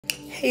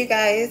Hey you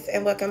guys,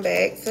 and welcome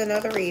back to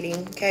another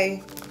reading,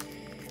 okay?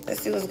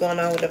 Let's see what's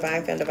going on with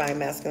Divine Femme, Divine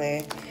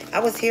Masculine.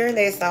 I was hearing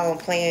that song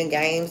Playing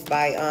Games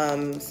by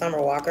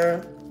Summer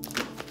Walker.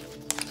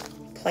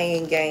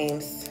 Playing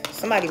games.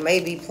 Somebody may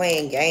be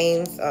playing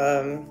games.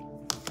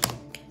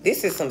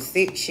 This is some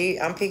sick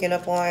shit I'm picking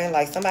up on.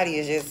 Like somebody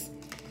is just,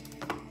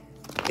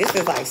 this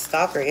is like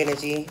stalker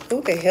energy.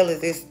 Who the hell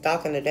is this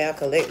stalking the damn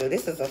collective?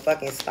 This is a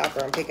fucking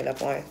stalker I'm picking up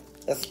on.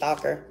 A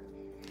stalker.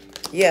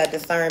 Yeah,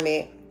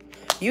 discernment.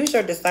 Use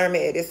your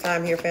discernment at this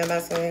time here, Femme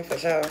Masculine, for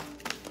sure.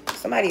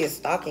 Somebody is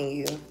stalking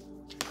you.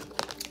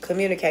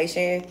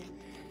 Communication.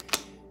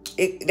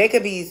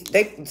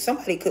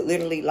 Somebody could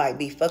literally like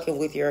be fucking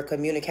with your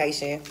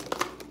communication.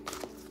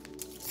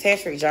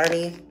 Tantric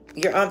journey.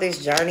 You're on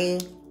this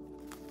journey.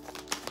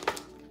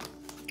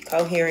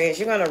 Coherence.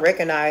 You're gonna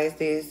recognize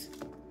this.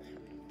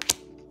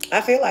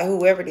 I feel like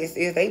whoever this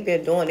is, they've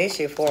been doing this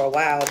shit for a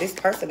while. This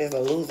person is a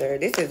loser.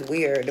 This is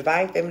weird.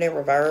 Divine Feminine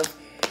reverse.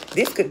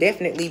 This could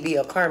definitely be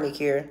a karmic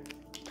here.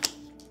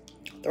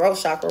 Throat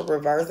chakra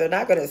reverse. They're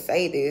not going to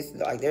say this.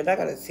 Like, they're not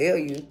going to tell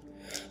you.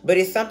 But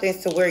it's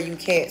something to where you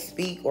can't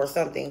speak or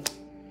something.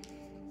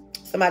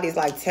 Somebody's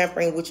like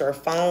tampering with your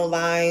phone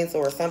lines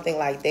or something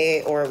like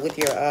that. Or with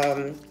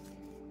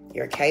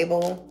your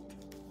cable.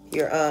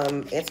 Your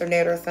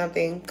internet or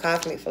something.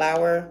 Cosmic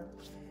flower.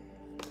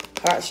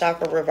 Heart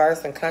chakra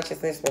reverse and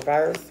consciousness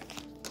reverse.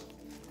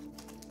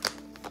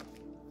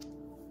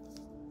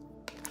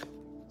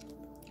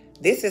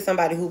 This is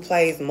somebody who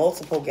plays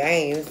multiple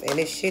games, and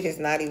this shit is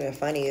not even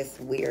funny. It's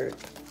weird.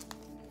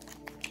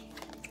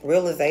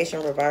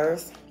 Realization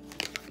reverse.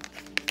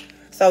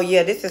 So,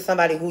 yeah, this is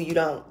somebody who you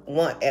don't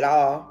want at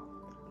all.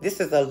 This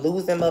is a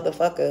losing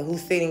motherfucker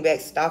who's sitting back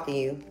stalking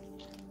you.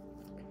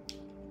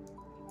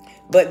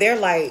 But they're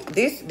like,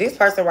 this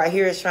person right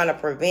here is trying to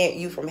prevent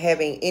you from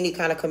having any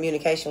kind of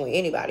communication with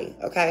anybody,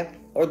 okay?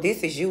 Or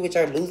this is you with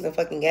your losing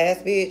fucking ass,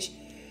 bitch.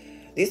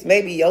 This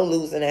may be your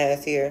losing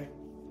ass here.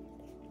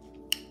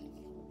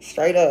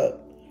 Straight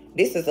up.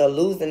 This is a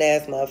losing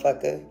ass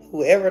motherfucker.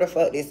 Whoever the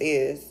fuck this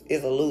is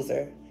a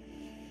loser.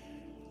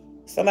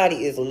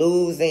 Somebody is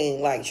losing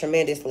like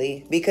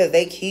tremendously because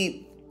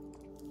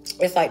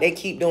it's like they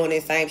keep doing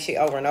this same shit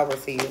over and over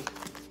to you.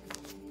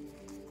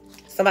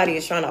 Somebody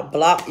is trying to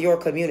block your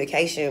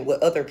communication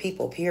with other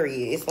people,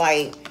 period. It's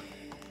like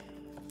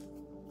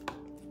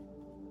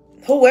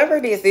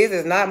whoever this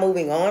is not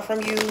moving on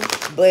from you,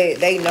 but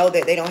they know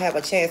that they don't have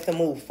a chance to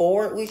move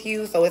forward with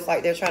you. So it's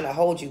like they're trying to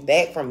hold you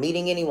back from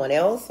meeting anyone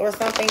else or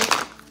something.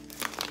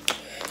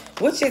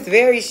 Which is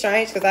very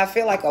strange because I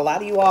feel like a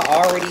lot of you all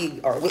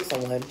already are with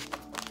someone.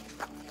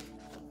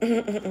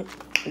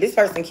 This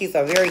person keeps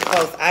a very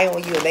close eye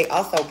on you, and they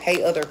also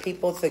pay other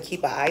people to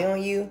keep an eye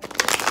on you.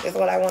 Is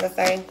what I want to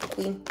say,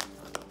 Queen.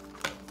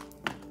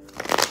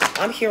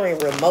 I'm hearing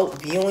remote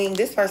viewing.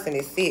 This person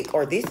is sick,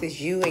 or this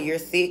is you and you're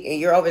sick and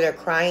you're over there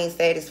crying,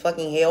 sad as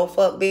fucking hell,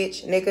 fuck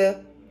bitch,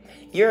 nigga.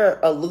 You're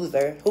a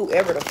loser,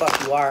 whoever the fuck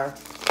you are.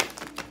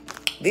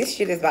 This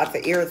shit is about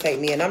to irritate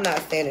me, and I'm not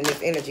standing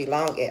this energy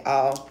long at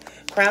all.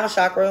 Crown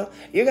chakra,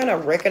 you're gonna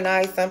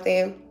recognize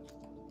something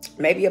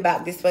maybe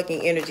about this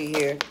fucking energy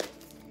here.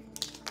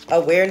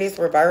 Awareness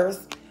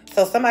reverse.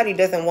 So somebody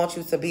doesn't want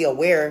you to be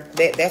aware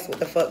that that's what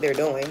the fuck they're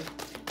doing.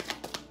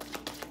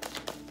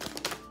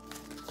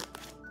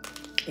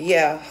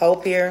 Yeah,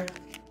 hope here.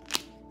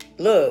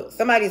 Look,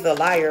 somebody's a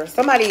liar.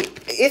 Somebody,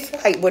 it's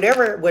like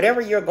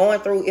whatever you're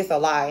going through, it's a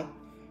lie.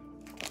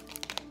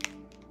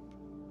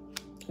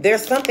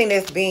 There's something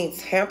that's being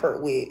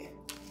tampered with.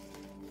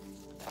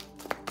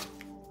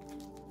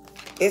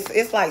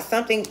 It's like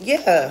something,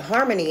 yeah,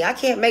 harmony. I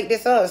can't make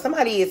this up.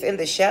 Somebody is in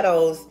the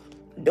shadows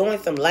doing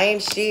some lame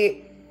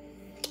shit.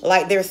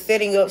 Like they're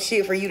setting up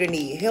shit for you to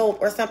need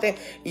help or something.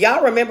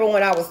 Y'all remember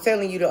when I was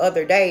telling you the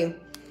other day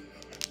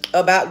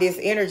about this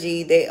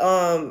energy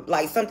that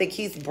like something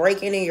keeps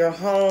breaking in your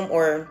home,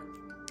 or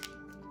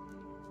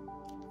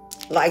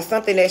like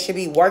something that should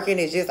be working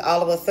is just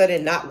all of a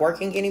sudden not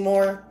working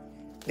anymore?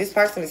 This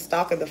person is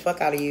stalking the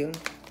fuck out of you.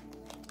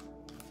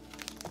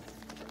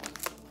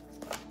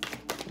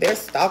 They're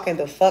stalking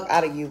the fuck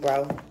out of you,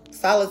 bro.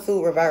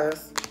 Solitude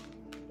reverse.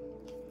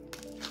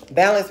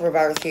 Balance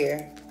reverse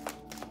here.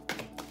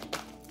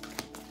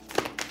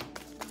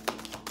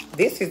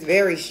 This is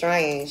very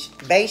strange.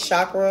 Base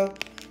chakra.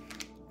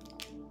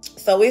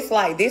 So it's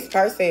like this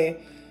person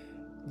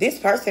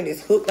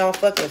is hooked on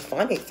fucking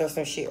phonics or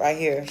some shit right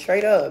here.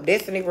 Straight up.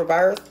 Destiny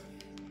reverse.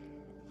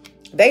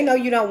 They know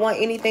you don't want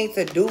anything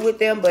to do with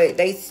them, but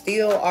they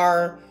still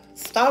are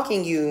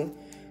stalking you.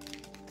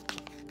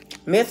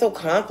 Mental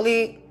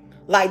conflict.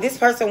 Like this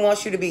person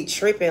wants you to be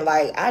tripping.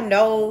 Like, I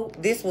know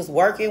this was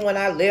working when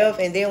I left,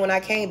 and then when I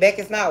came back,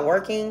 it's not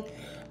working.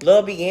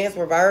 Love begins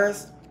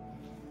reverse.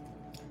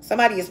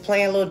 Somebody is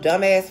playing little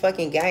dumbass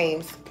fucking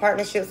games.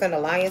 Partnerships and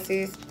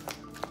alliances.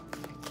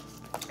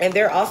 And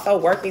they're also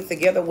working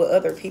together with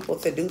other people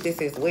to do this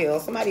as well.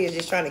 Somebody is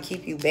just trying to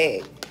keep you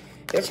back.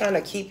 They're trying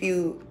to keep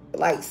you,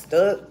 like,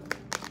 stuck.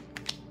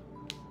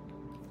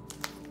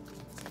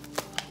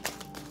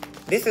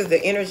 This is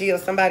the energy of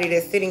somebody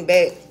that's sitting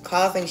back,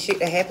 causing shit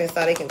to happen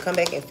so they can come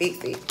back and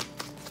fix it.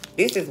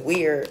 This is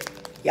weird.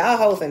 Y'all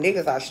hoes and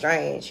niggas are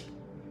strange.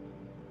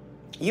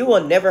 You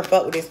will never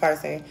fuck with this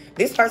person.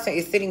 This person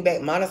is sitting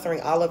back monitoring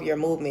all of your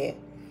movement.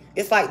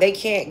 It's like they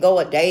can't go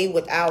a day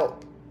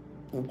without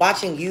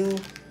watching you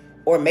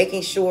or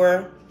making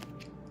sure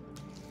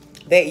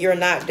that you're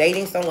not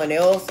dating someone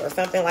else or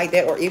something like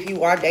that. Or if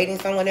you are dating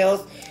someone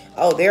else,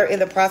 oh, they're in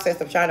the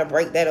process of trying to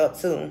break that up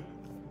too.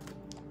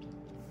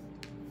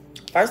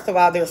 First of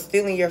all, they're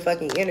stealing your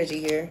fucking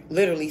energy here.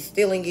 Literally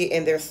stealing it,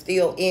 and they're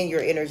still in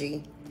your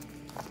energy.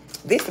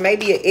 This may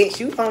be an ex.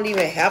 You don't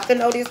even have to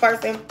know this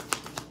person.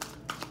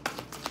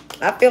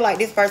 I feel like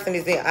this person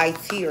is in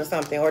IT or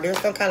something. Or there's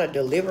some kind of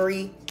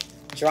delivery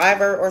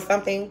driver or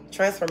something.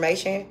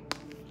 Transformation.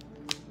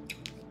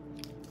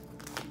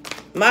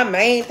 My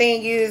main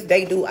thing is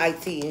they do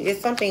IT.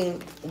 It's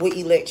something with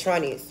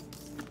electronics.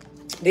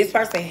 This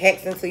person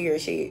hacks into your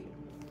shit.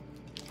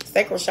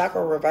 Sacral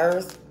chakra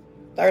reverse.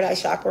 Third eye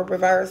chakra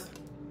reverse.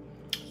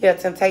 Yeah,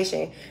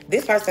 temptation.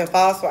 This person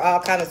falls for all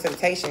kind of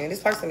temptation.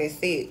 This person is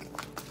sick.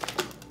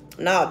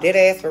 No, dead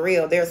ass for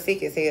real. They're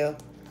sick as hell.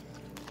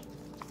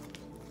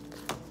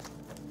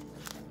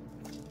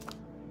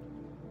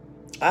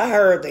 I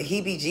heard the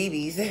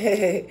heebie-jeebies.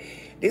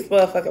 This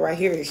motherfucker right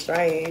here is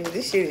strange.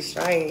 This shit is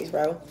strange,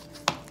 bro.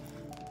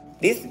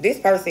 This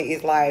person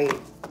is like,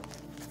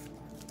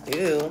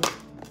 ew.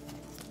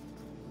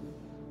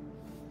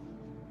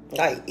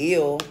 Like,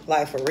 ill.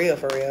 Like, for real,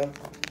 for real.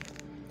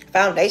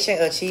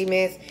 Foundation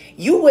achievements.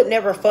 You would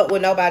never fuck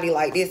with nobody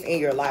like this in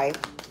your life.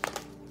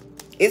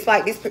 It's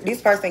like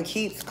this person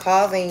keeps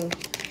causing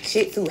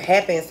shit to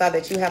happen so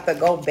that you have to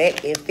go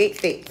back and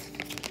fix it.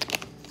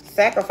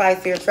 Sacrifice,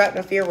 fear, trapped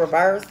in fear,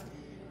 reverse.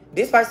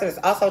 This person is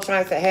also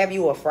trying to have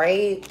you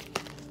afraid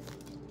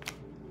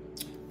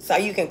so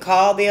you can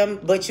call them,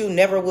 but you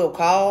never will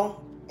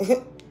call.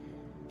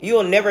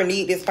 You'll never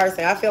need this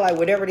person. I feel like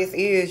whatever this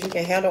is, you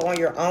can handle on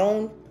your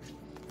own.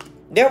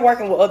 They're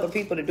working with other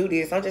people to do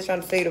this. I'm just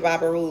trying to say the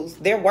Bible rules.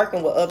 They're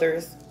working with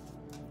others.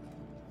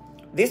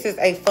 This is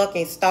a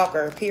fucking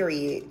stalker,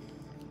 period.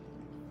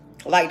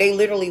 Like, they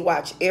literally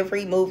watch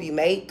every move you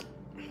make.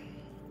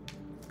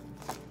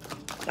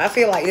 I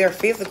feel like they're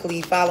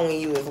physically following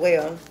you as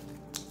well.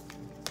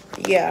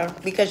 Yeah,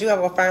 because you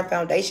have a firm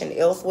foundation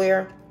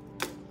elsewhere.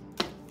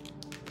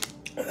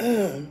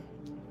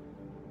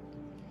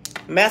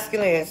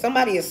 Masculine.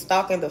 Somebody is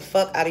stalking the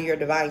fuck out of your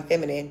divine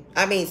feminine.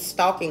 I mean,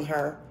 stalking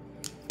her.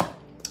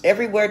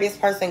 Everywhere this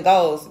person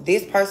goes,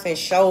 this person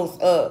shows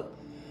up.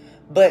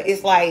 But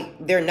it's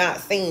like they're not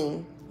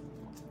seen.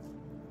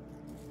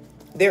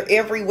 They're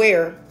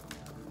everywhere.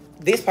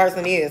 This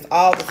person is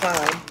all the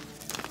time.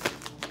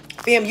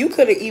 Fam, you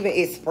could have even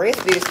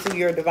expressed this to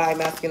your divine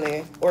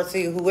masculine or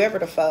to whoever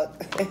the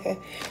fuck.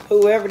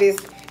 Whoever this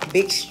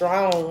big,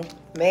 strong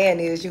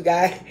man is, you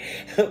guys.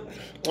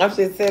 I'm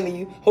just telling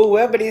you.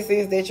 Whoever this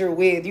is that you're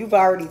with, you've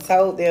already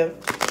told them.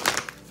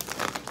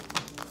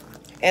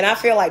 And I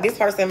feel like this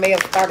person may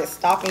have started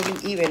stalking you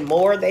even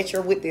more that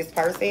you're with this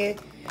person.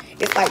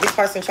 It's like this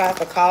person tries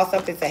to cause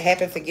something to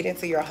happen to get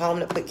into your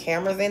home to put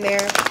cameras in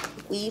there.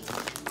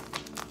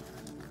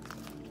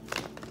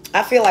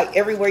 I feel like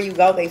everywhere you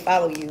go, they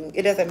follow you.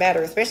 It doesn't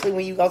matter, especially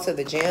when you go to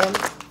the gym.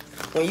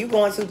 When you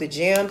go into the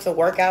gym to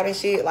work out and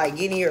shit, like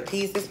getting your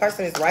piece, this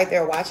person is right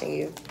there watching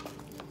you.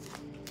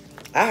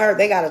 I heard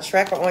they got a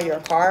tracker on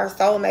your car,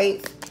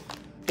 soulmates.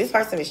 This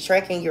person is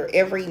tracking your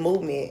every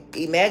movement.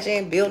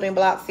 Imagine building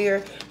blocks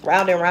here,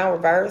 round and round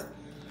reverse.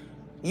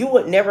 You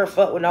would never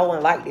fuck with no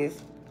one like this.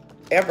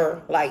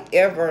 Ever. Like,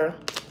 ever.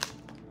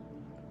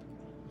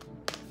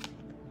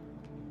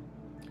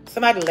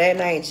 Somebody last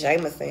name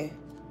Jameson.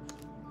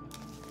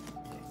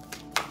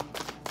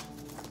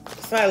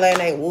 Somebody last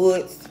name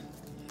Woods.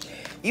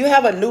 You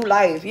have a new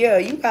life. Yeah,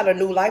 you got a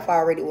new life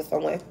already with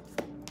someone.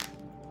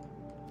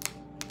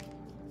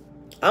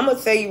 I'm going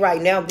to tell you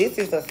right now, this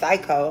is a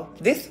psycho.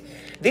 This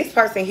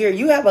person here,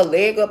 you have a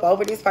leg up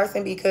over this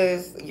person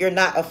because you're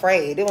not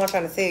afraid. That's what I'm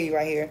trying to tell you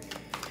right here.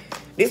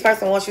 This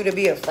person wants you to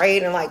be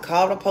afraid and like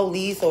call the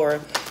police or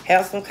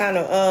have some kind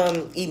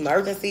of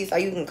emergency so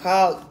you can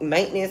call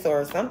maintenance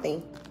or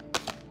something.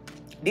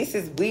 This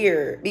is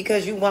weird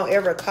because you won't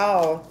ever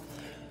call.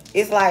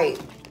 It's like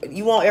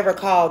you won't ever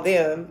call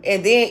them.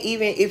 And then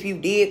even if you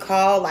did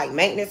call like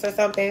maintenance or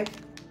something,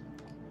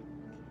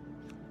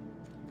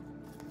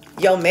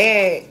 your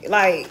man,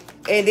 like,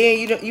 and then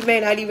you may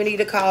not even need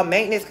to call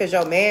maintenance because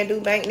your man do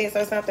maintenance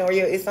or something, or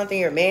it's something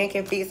your man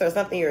can fix or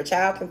something your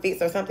child can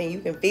fix or something you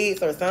can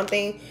fix or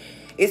something.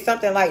 It's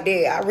something like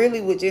that. I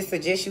really would just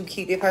suggest you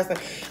keep this person.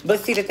 But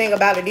see, the thing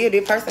about it is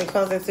this person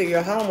comes into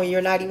your home when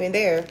you're not even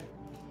there.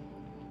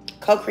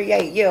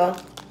 Co-create, yeah.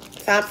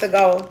 Time to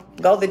go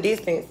the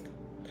distance.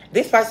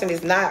 This person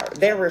is not,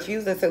 they're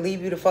refusing to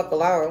leave you the fuck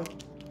alone.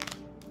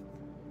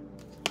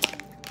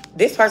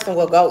 This person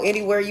will go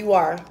anywhere you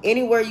are.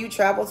 Anywhere you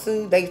travel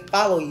to, they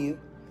follow you.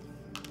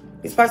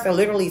 This person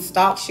literally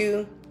stalks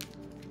you.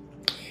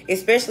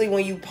 Especially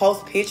when you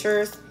post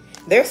pictures.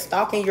 They're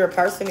stalking your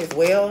person as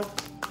well.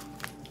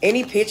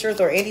 Any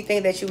pictures or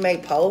anything that you may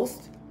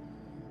post,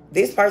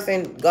 this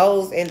person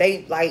goes and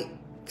they like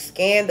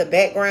scan the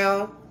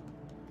background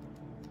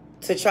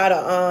to try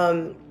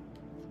to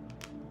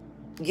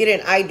get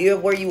an idea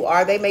of where you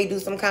are. They may do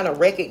some kind of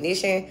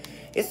recognition.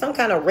 It's some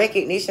kind of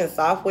recognition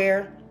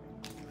software.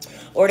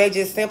 Or they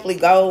just simply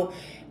go,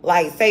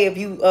 like, say if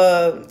you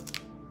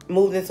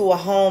moved into a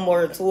home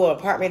or to an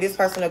apartment, this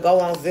person will go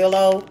on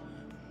Zillow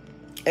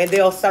and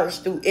they'll search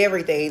through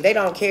everything. They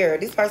don't care.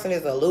 This person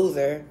is a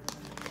loser.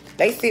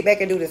 They sit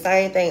back and do the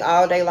same thing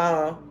all day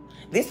long.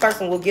 This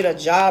person will get a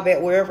job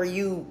at wherever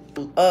you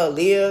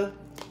live.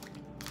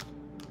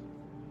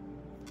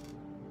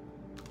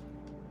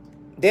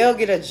 They'll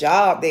get a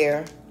job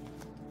there.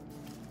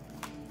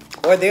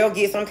 Or they'll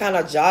get some kind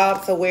of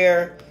job to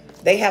where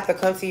they have to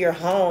come to your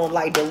home,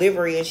 like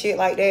delivery and shit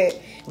like that.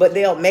 But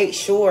they'll make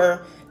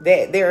sure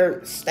that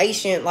they're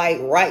stationed like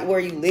right where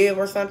you live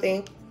or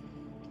something.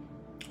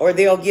 Or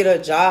they'll get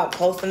a job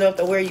close enough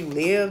to where you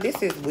live.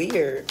 This is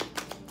weird.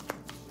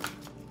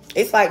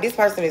 It's like this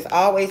person is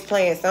always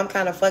playing some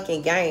kind of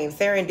fucking game.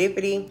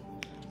 Serendipity.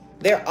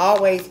 They're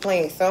always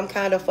playing some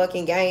kind of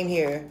fucking game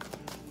here.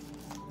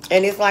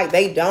 And it's like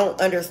they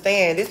don't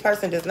understand. This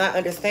person does not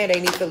understand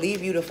they need to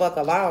leave you the fuck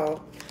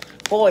alone.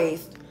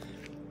 Poised.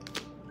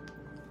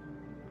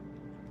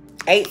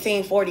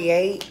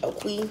 1848.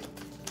 Okay.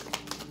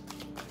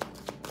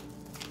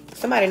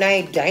 Somebody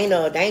named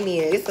Dana or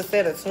Damien. It's a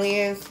set of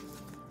twins.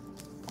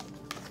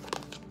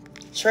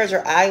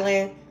 Treasure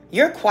Island.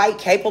 You're quite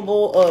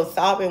capable of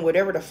solving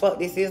whatever the fuck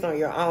this is on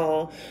your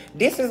own.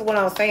 This is what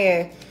I'm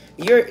saying.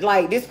 You're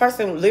like, this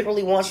person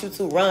literally wants you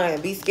to run.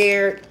 Be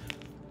scared.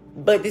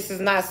 But this is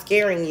not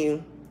scaring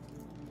you.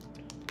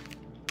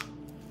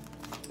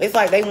 It's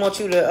like they want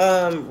you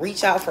to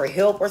reach out for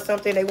help or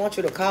something. They want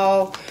you to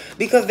call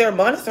because they're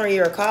monitoring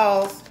your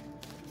calls.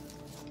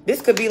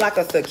 This could be like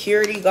a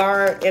security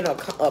guard in an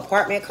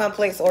apartment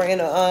complex or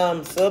in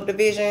a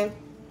subdivision.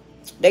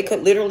 They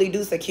could literally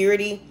do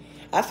security.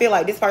 I feel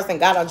like this person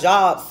got a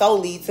job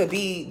solely to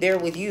be there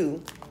with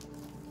you.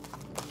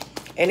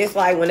 And it's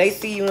like when they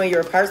see you and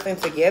your person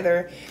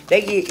together,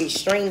 they get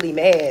extremely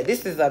mad.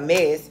 This is a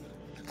mess.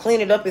 Clean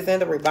it up is in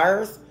the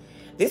reverse.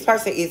 This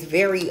person is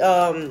very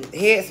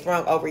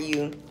headsprung over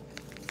you.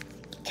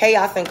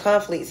 Chaos and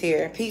conflicts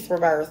here. Peace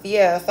reverse.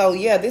 Yeah, so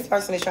yeah, this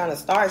person is trying to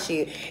start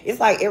shit. It's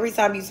like every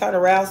time you turn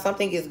around,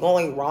 something is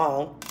going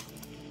wrong.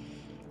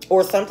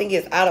 Or something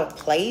is out of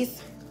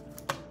place.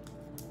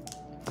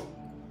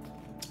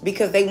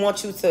 Because they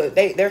want you to,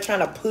 they're trying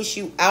to push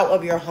you out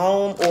of your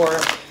home or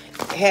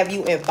have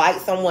you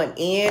invite someone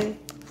in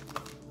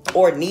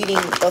or needing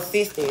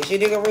assistance. You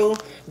dig a rule?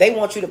 They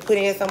want you to put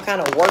in some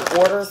kind of work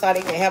order so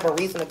they can have a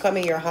reason to come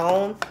in your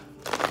home.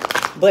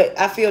 But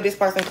I feel this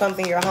person comes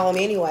in your home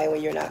anyway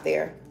when you're not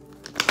there.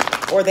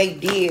 Or they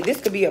did. This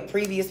could be a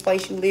previous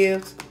place you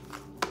lived.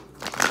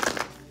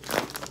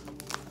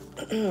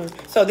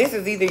 So this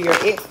is either your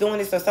ex doing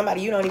this or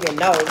somebody you don't even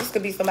know. This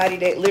could be somebody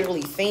that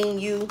literally seen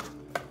you.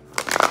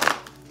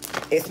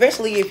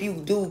 Especially if you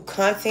do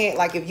content,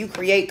 like if you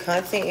create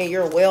content and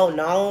you're well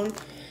known.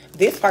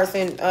 This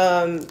person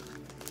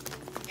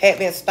had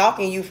been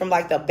stalking you from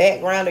like the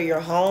background of your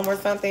home or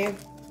something.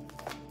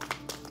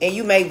 And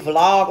you may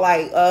vlog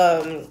like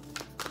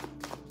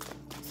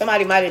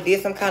somebody might have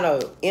did some kind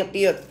of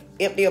empty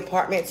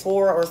apartment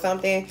tour or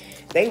something.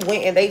 They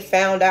went and they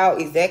found out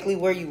exactly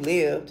where you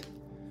lived.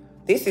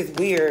 This is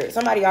weird.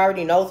 Somebody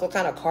already knows what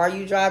kind of car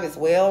you drive as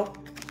well.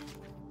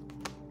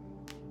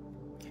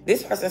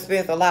 This person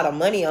spends a lot of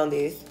money on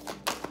this.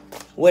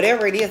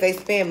 Whatever it is, they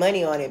spend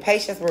money on it.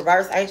 Patience,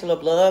 reverse, angel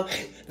of love.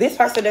 This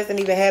person doesn't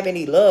even have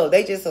any love.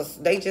 They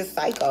just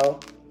psycho.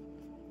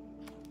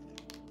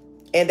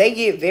 And they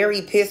get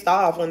very pissed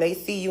off when they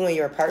see you and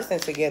your person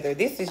together.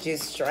 This is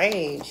just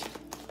strange.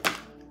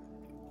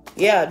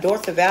 Yeah, door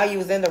to value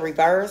is in the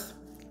reverse.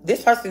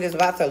 This person is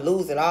about to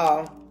lose it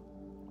all.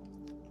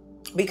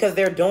 Because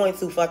they're doing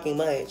too fucking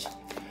much.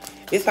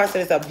 This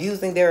person is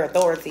abusing their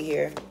authority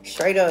here.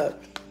 Straight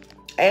up.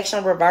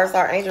 Action reverse,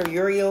 Archangel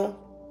Uriel.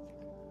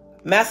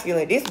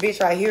 Masculine. This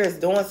bitch right here is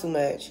doing too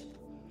much.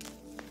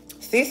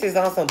 Sis is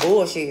on some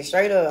bullshit.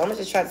 Straight up. I'm going to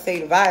just try to say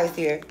the vibes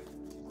here.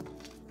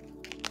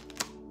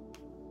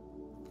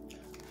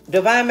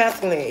 Divine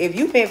Masculine. If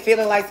you've been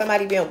feeling like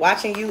somebody been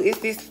watching you, it's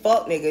this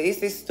fuck nigga. It's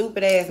this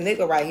stupid ass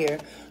nigga right here.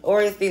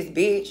 Or it's this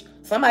bitch.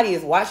 Somebody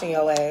is watching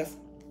your ass.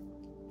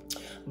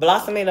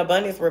 Blossom in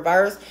Abundance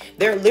reverse.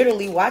 They're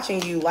literally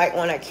watching you like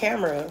on a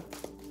camera.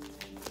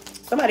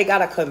 Somebody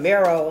got a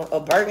Camaro, a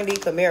burgundy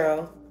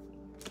Camaro.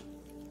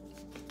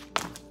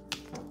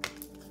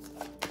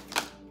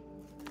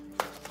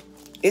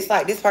 It's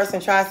like this person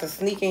tries to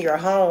sneak in your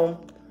home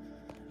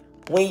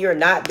when you're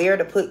not there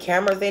to put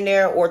cameras in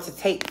there or to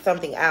take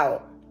something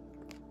out.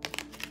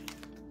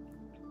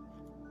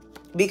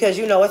 Because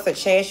you know it's a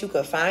chance you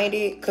could find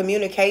it.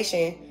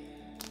 Communication.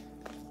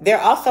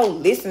 They're also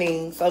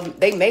listening. So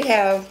they may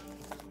have,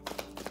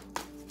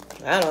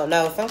 I don't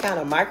know, some kind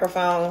of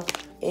microphone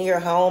in your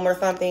home or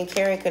something.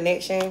 Carrying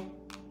connection.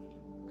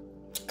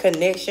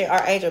 Connection.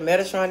 Archangel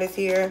Metatron is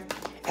here.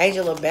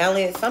 Angel of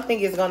balance. Something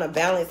is going to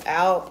balance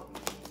out.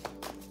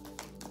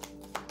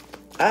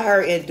 I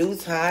heard in due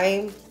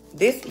time.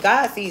 This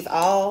God sees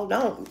all.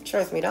 Don't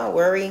trust me. Don't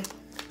worry.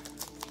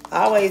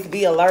 Always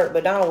be alert,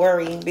 but don't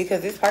worry,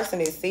 because this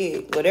person is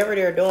sick. Whatever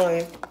they're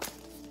doing,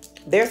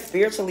 they're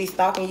spiritually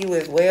stalking you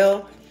as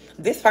well.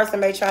 This person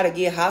may try to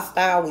get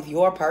hostile with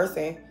your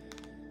person.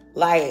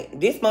 Like,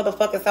 this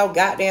motherfucker so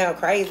goddamn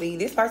crazy.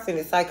 This person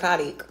is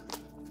psychotic.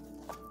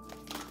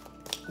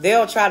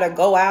 They'll try to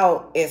go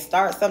out and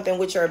start something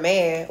with your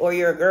man or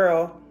your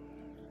girl,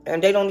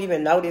 and they don't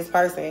even know this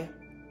person.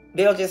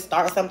 They'll just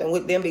start something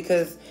with them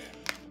because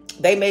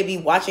they may be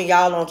watching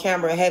y'all on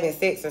camera having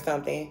sex or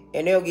something,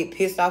 and they'll get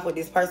pissed off with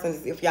this person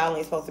as if y'all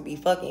ain't supposed to be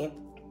fucking.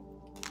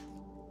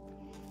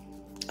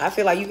 I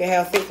feel like you can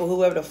have sex with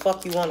whoever the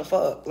fuck you want to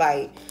fuck.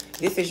 Like,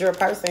 this is your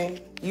person.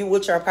 You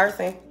with your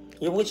person.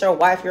 You're with your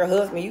wife, your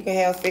husband. You can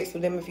have sex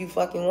with them if you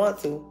fucking want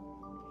to.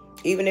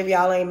 Even if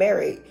y'all ain't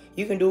married.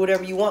 You can do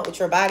whatever you want with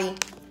your body.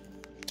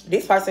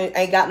 This person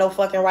ain't got no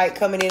fucking right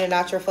coming in and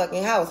out your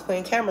fucking house,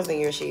 putting cameras in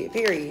your shit,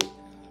 period.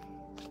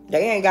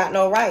 They ain't got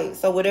no right.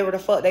 So whatever the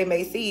fuck they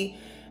may see,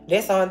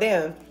 that's on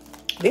them.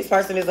 This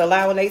person is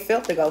allowing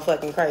themselves to go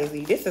fucking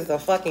crazy. This is a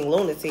fucking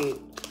lunatic.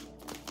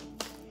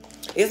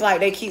 It's like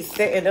they keep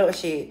setting up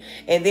shit,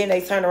 and then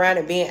they turn around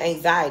and be in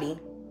anxiety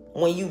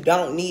when you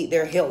don't need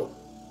their help.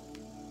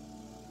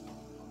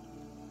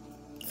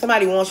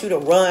 Somebody wants you to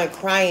run,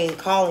 crying,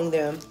 calling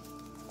them.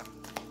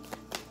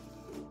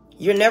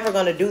 You're never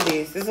going to do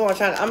this. This is what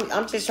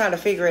I'm just trying to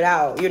figure it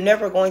out. You're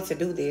never going to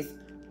do this.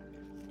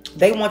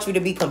 They want you to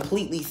be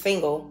completely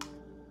single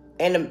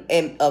and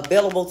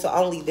available to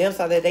only them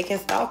so that they can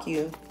stalk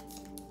you.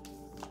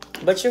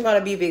 But you're going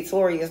to be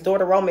victorious. Door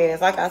to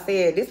romance. Like I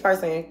said, this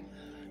person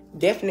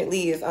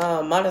definitely is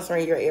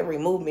monitoring your every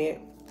movement.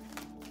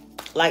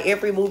 Like,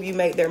 every move you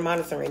make, they're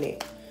monitoring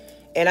it.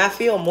 And I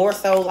feel more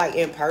so like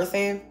in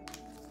person.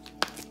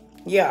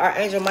 Yeah,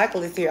 Archangel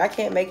Michael is here. I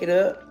can't make it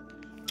up.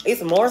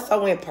 It's more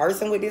so in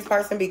person with this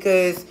person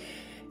because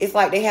it's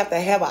like they have to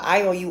have an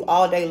eye on you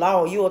all day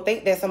long. You will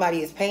think that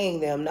somebody is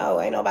paying them.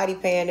 No, ain't nobody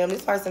paying them.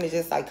 This person is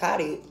just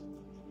psychotic.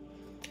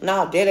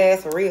 No, dead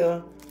ass for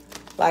real.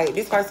 Like,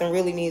 this person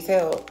really needs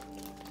help.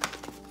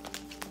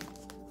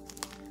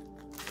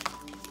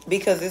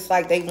 Because it's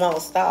like they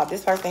won't stop.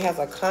 This person has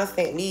a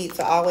constant need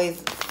to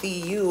always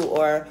see you,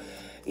 or,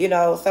 you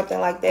know, something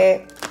like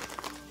that.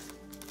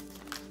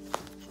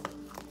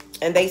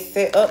 And they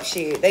set up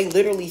shit. They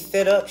literally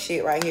set up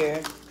shit right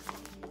here.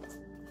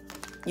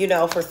 You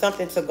know, for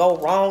something to go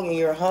wrong in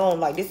your home.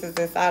 Like, this is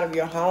inside of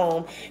your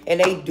home. And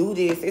they do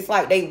this. It's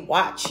like they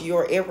watch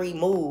your every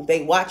move.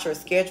 They watch your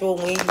schedule.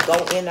 When you go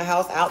in the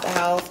house, out the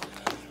house.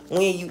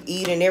 When you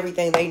eat and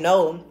everything. They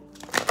know.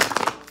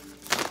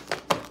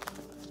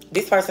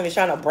 This person is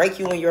trying to break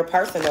you and your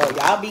personal.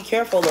 Y'all be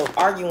careful of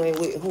arguing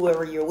with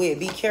whoever you're with.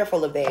 Be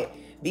careful of that.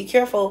 Be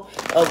careful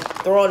of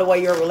throwing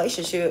away your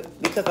relationship,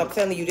 because I'm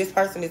telling you, this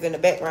person is in the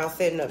background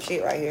setting up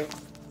shit right here.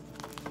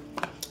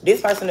 This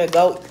person will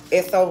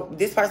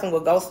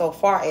go so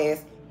far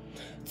as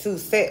to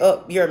set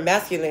up your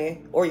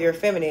masculine or your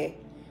feminine,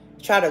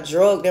 try to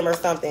drug them or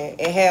something,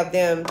 and have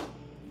them,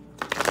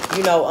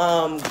 you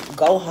know,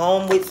 go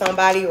home with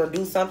somebody or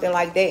do something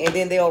like that, and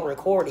then they'll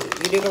record it.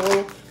 You dig a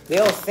rule?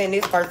 They'll send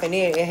this person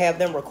in and have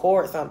them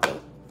record something.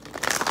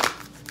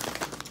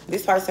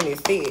 This person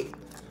is sick.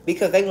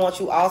 Because they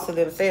want you all to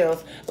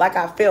themselves. Like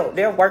I felt,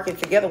 they're working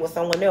together with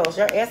someone else.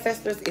 Your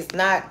ancestors is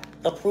not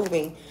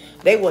approving.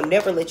 They will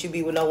never let you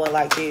be with no one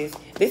like this.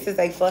 This is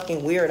a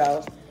fucking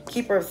weirdo.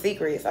 Keeper of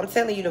secrets. I'm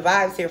telling you the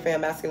vibes here,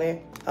 fam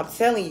masculine. I'm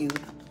telling you.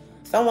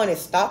 Someone is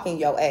stalking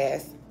your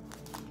ass.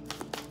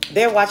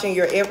 They're watching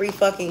your every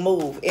fucking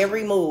move.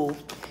 Every move.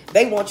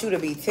 They want you to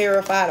be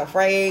terrified,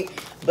 afraid.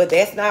 But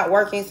that's not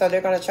working, so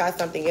they're going to try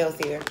something else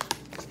here.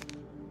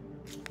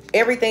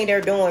 Everything they're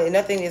doing,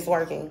 nothing is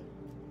working.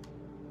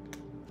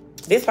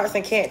 This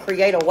person can't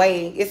create a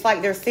way. It's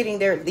like they're sitting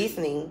there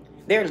listening.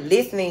 They're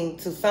listening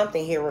to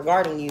something here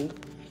regarding you.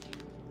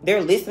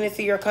 They're listening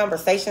to your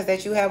conversations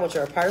that you have with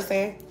your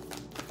person.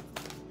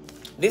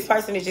 This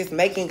person is just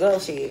making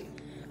up shit.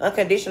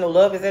 Unconditional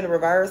love is in the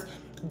reverse.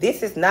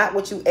 This is not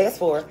what you asked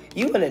for.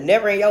 You would have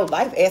never in your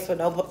life asked for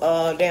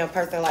no damn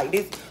person like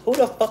this. Who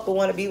the fuck would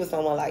want to be with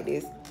someone like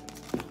this?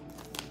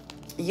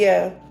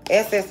 Yeah,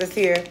 ancestors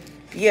here.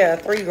 Yeah,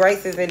 3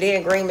 graces and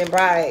then groom and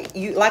bride.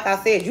 You, like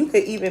I said, you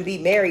could even be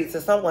married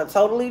to someone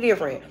totally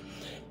different.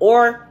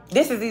 Or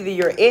this is either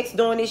your ex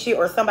doing this shit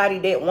or somebody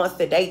that wants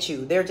to date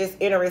you. They're just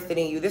interested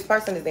in you. This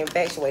person is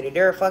infatuated.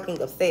 They're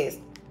fucking obsessed.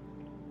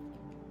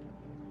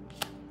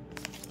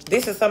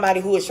 This is somebody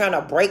who is trying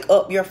to break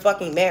up your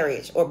fucking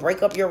marriage or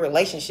break up your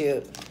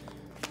relationship.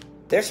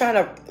 They're trying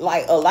to,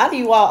 like, a lot of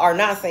you all are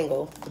not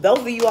single. Those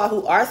of you all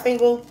who are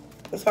single,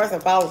 this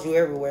person follows you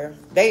everywhere.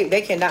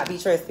 They cannot be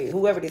trusted,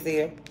 whoever this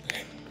is.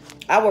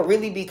 I would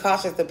really be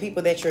cautious of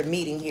people that you're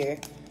meeting here.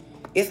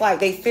 It's like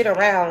they sit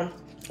around,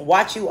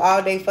 watch you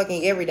all day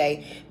fucking every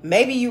day.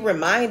 Maybe you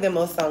remind them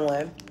of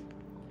someone.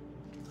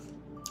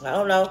 I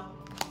don't know.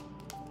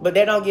 But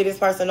they don't give this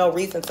person no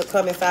reason to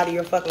come inside of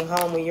your fucking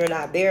home when you're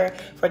not there.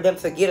 For them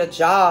to get a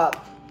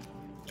job,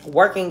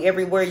 working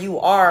everywhere you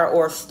are,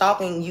 or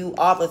stalking you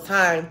all the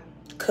time,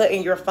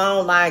 cutting your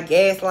phone line,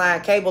 gas line,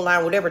 cable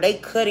line, whatever. They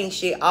cutting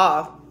shit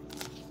off.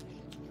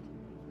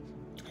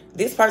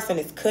 This person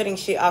is cutting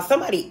shit off.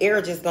 Somebody's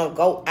air just gonna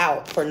go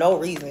out for no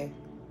reason.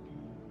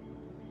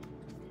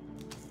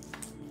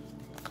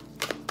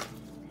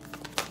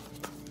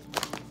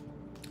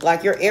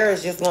 Like, your air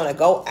is just gonna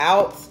go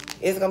out.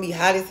 It's gonna be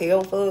hot as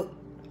hell, fuck.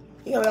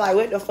 You gonna be like,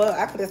 what the fuck?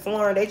 I could have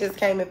sworn they just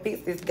came and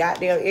fixed this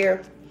goddamn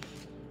air.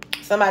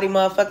 Somebody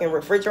motherfucking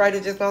refrigerator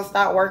just gonna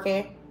stop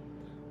working.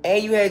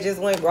 And you had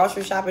just went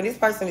grocery shopping. This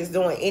person is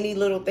doing any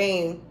little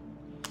thing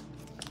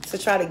to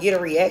try to get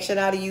a reaction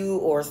out of you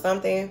or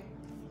something.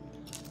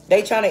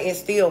 They trying to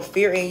instill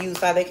fear in you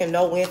so they can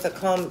know when to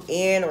come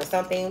in or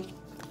something.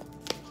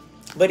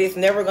 But it's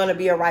never going to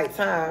be a right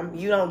time.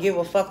 You don't give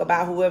a fuck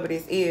about whoever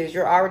this is.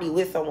 You're already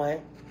with someone.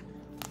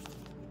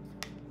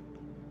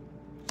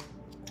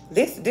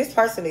 This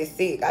person is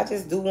sick. I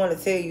just do want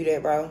to tell you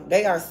that, bro.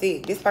 They are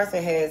sick. This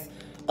person has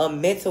a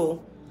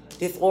mental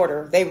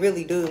disorder. They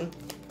really do.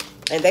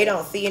 And they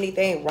don't see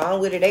anything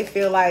wrong with it. They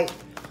feel like,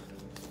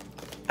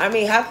 I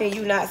mean, how can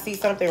you not see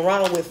something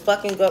wrong with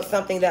fucking up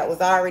something that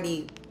was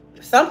already,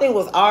 something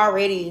was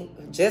already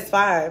just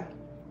fine.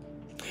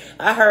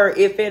 I heard,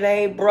 if it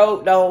ain't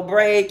broke, don't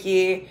break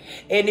it.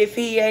 And if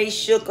he ain't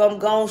shook, I'm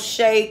gon'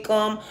 shake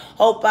him.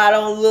 Hope I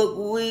don't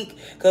look weak.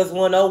 Cause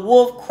when a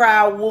wolf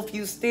cry wolf,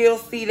 you still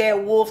see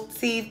that wolf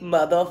teeth,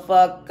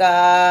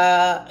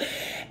 motherfucker.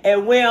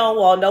 And we don't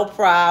want no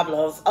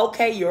problems.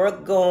 Okay, you're a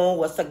goon.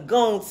 What's a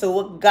goon to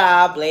a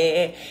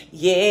goblin?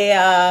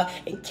 Yeah,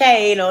 and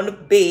Kane on the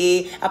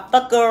bed. I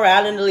fuck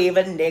around and leave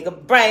a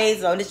nigga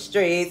brains on the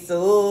streets.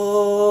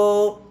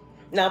 Ooh.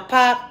 Now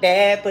pop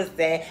that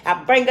pussy.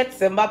 I bring her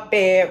to my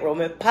bedroom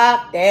and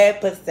pop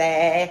that pussy.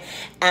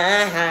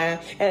 And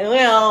we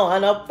don't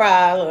want no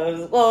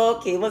problems. We'll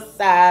keep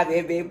aside,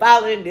 baby.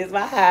 Ballin' is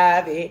my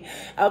hobby.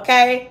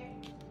 Okay?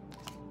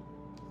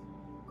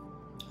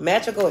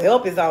 Magical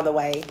help is on the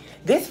way.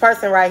 This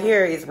person right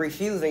here is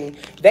refusing.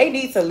 They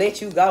need to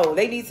let you go.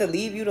 They need to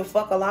leave you the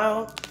fuck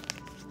alone.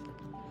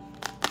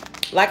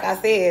 Like I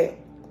said,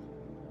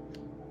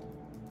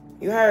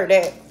 you heard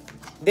that.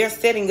 They're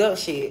setting up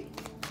shit.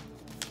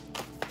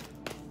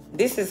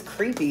 This is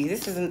creepy.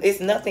 It's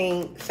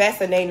nothing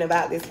fascinating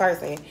about this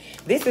person.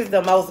 This is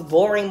the most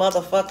boring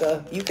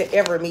motherfucker you could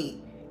ever meet.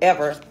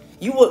 Ever.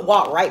 You would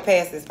walk right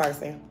past this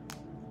person.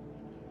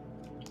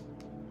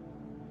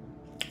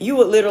 You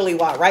would literally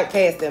walk right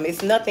past them.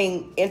 It's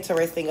nothing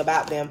interesting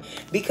about them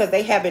because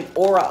they have an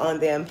aura on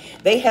them.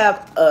 They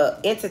have an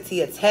entity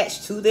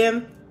attached to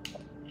them.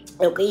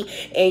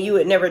 Okay? And you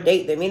would never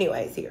date them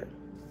anyways here.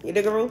 You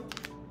diggaroo?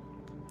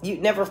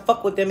 You'd never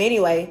fuck with them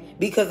anyway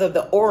because of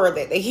the aura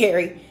that they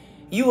carry.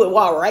 You would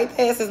walk right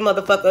past this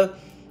motherfucker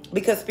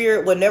because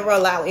spirit would never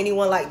allow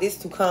anyone like this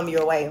to come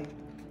your way.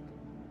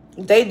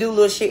 They do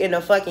little shit in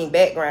the fucking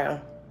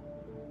background.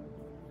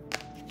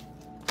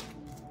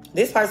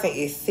 This person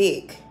is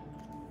sick.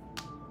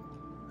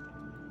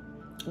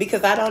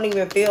 Because I don't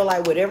even feel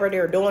like whatever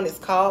they're doing is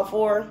called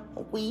for.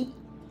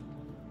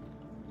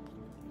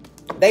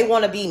 They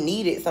want to be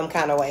needed some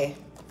kind of way.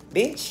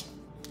 Bitch.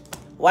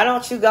 Why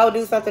don't you go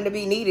do something to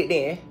be needed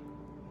then?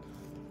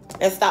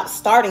 And stop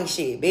starting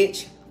shit,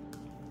 bitch.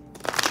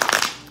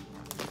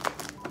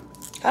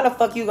 How the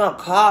fuck you gonna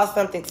cause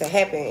something to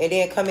happen and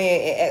then come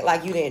in and act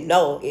like you didn't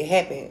know it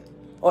happened?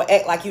 Or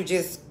act like you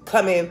just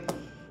come in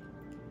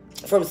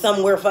from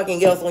somewhere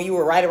fucking else when you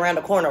were right around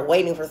the corner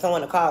waiting for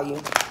someone to call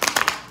you.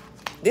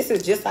 This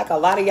is just like a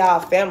lot of y'all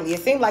family.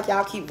 It seems like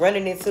y'all keep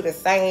running into the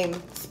same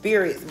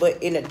spirits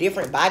but in a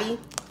different body.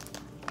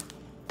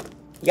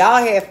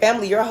 Y'all had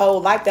family your whole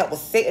life that was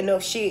setting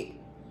up shit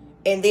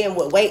and then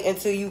would wait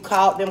until you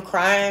called them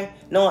crying,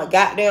 knowing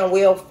goddamn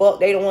well fuck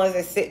they the ones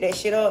that set that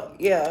shit up.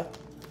 Yeah.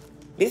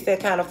 This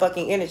that kind of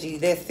fucking energy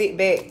that sit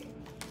back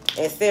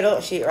and set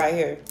up shit right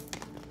here.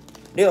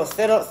 They'll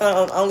set up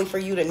something only for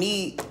you to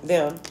need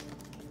them.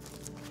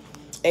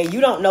 And you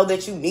don't know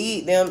that you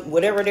need them.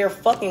 Whatever they're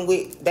fucking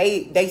with,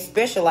 they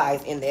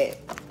specialize in that.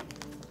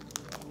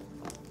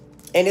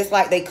 And it's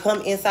like they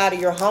come inside of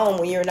your home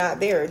when you're not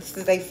there. This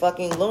is a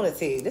fucking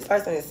lunatic. This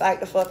person is psyched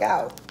the fuck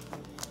out.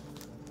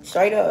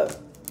 Straight up.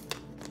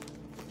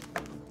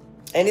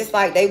 And it's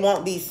like they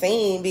won't be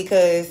seen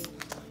because,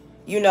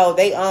 you know,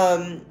 they,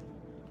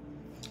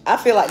 I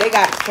feel like they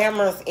got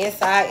cameras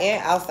inside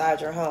and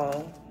outside your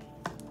home.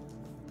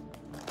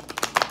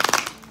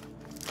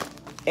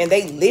 And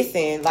they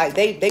listen. Like,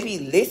 they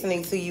be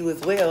listening to you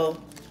as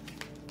well.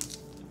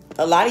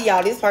 A lot of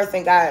y'all, this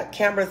person got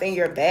cameras in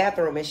your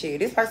bathroom and shit.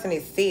 This person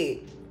is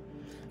sick.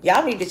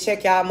 Y'all need to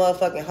check y'all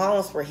motherfucking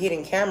homes for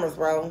hidden cameras,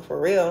 bro. For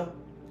real.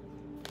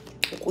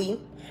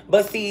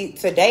 But see,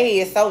 today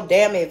is so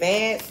damn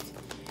advanced.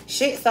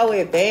 Shit so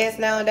advanced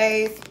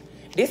nowadays.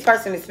 This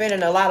person is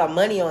spending a lot of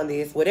money on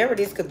this. Whatever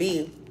this could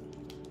be.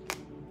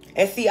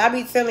 And see, I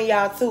be telling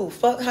y'all too.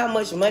 Fuck how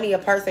much money a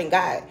person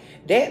got.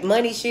 That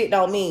money shit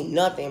don't mean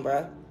nothing,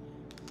 bro.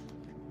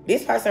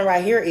 This person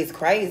right here is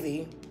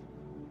crazy.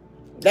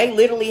 They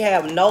literally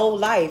have no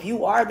life.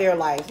 You are their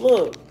life.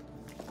 Look,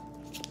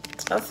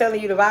 I'm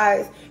telling you the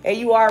vibes. And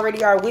you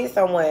already are with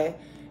someone.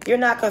 You're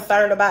not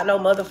concerned about no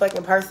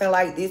motherfucking person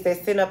like this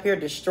that's sitting up here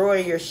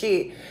destroying your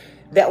shit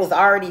that was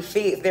already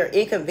fixed. They're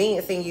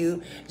inconveniencing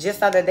you just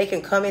so that they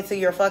can come into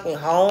your fucking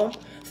home,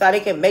 so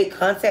they can make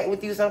contact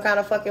with you some kind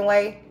of fucking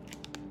way.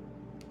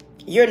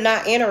 You're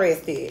not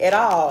interested at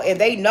all. And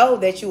they know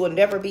that you will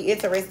never be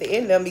interested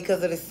in them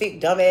because of the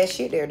sick, dumbass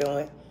shit they're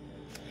doing.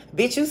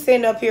 Bitch, you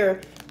sitting up here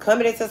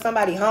coming into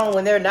somebody's home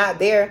when they're not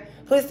there.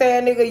 Who's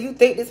saying, nigga, you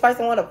think this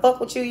person want to fuck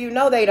with you? You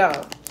know they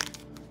don't.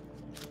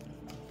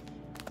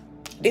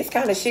 This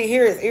kind of shit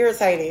here is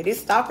irritating.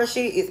 This stalker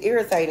shit is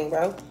irritating,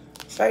 bro.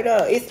 Straight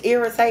up. It's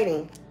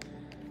irritating.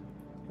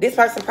 This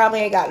person probably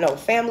ain't got no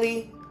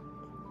family.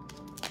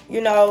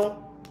 You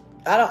know,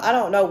 I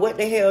don't know what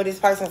the hell this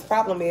person's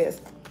problem is.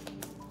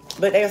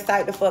 But they're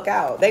psyched the fuck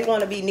out. They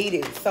want to be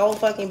needed so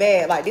fucking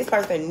bad. Like, this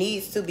person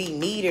needs to be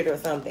needed or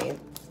something.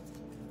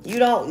 You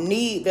don't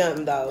need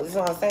them, though. That's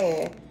what I'm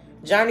saying.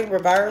 Journey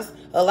reverse.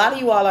 A lot of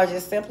you all are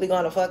just simply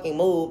going to fucking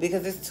move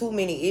because there's too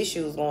many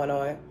issues going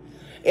on.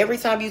 Every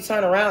time you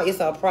turn around, it's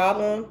a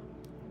problem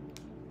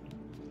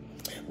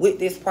with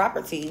this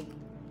property.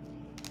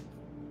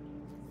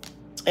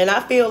 And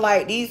I feel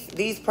like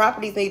these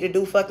properties need to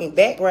do fucking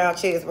background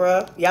checks,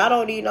 bro. Y'all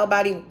don't need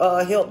nobody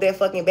help that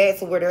fucking bad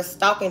to where they're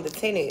stalking the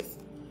tenants.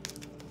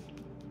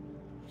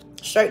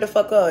 Straight the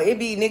fuck up. It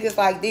be niggas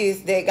like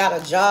this that got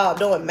a job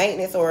doing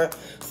maintenance or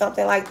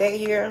something like that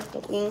here.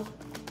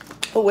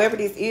 Whoever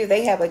this is,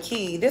 they have a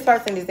key. This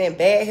person is in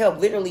bad health,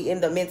 literally in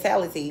the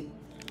mentality.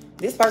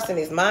 This person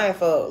is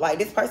mindful. Like,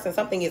 this person,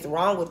 something is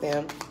wrong with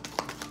them.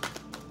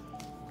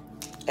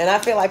 And I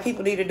feel like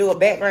people need to do a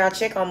background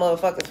check on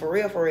motherfuckers for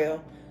real, for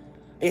real.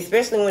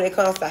 Especially when it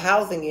comes to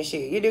housing and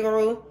shit. You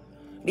diggaroo?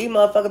 These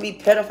motherfuckers be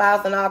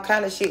pedophiles and all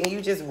kind of shit, and you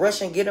just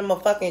rush and get them a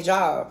fucking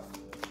job.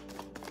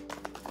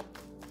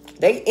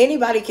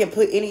 Anybody can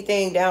put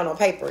anything down on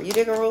paper. You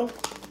diggaroo?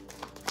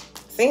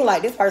 Seem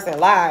like this person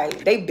lied.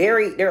 They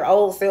buried their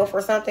old self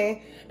or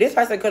something. This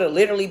person could have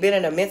literally been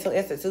in a mental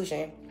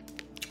institution.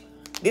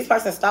 This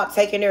person stopped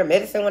taking their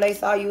medicine when they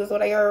saw you is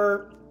what they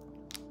heard.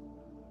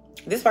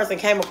 This person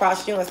came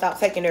across you and stopped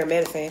taking their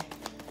medicine.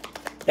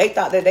 They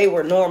thought that they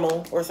were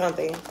normal or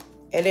something.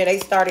 And then they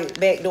started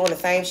back doing the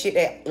same shit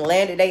that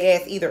landed their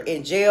ass either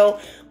in jail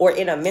or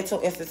in a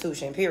mental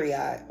institution,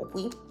 period.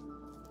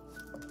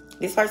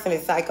 This person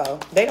is psycho.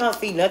 They don't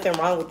see nothing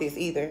wrong with this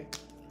either.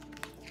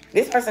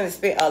 This person has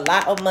spent a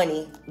lot of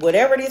money.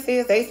 Whatever this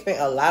is, they spent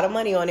a lot of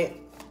money on it.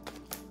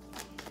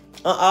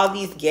 On all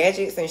these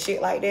gadgets and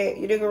shit like that.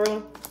 You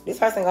diggaroo? This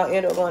person gonna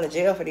end up going to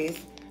jail for this.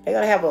 They're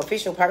gonna have an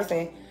official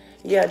person.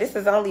 Yeah, this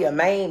is only a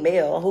main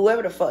male.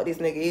 Whoever the fuck this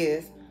nigga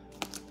is.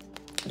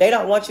 They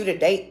don't want you to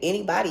date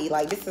anybody.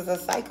 Like, this is a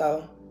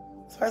psycho.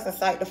 This person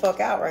psyched the fuck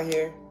out right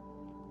here.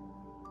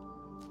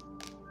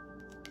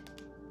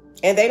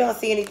 And they don't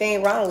see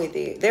anything wrong with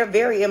it. They're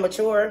very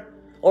immature.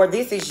 Or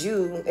this is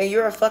you. And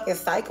you're a fucking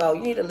psycho.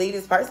 You need to leave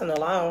this person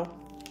alone.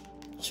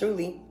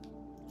 Truly.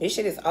 This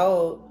shit is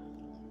old.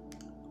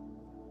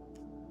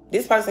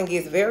 This person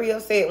gets very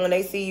upset when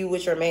they see you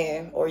with your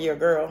man or your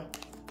girl.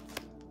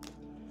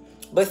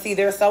 But see,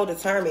 they're so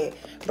determined.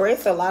 Bro,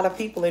 it's a lot of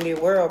people in the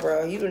world,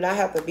 bro. You do not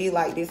have to be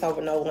like this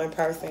over no one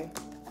person.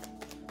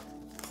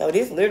 So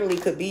this literally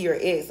could be your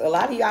ex. A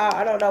lot of y'all,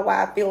 I don't know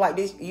why I feel like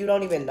this. You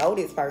don't even know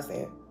this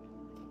person.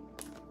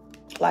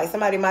 Like,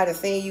 somebody might have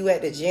seen you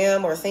at the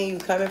gym or seen you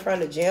coming from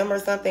the gym or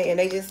something, and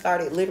they just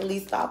started literally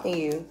stalking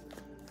you.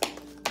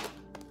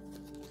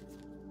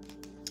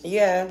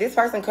 Yeah, this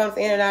person comes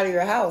in and out of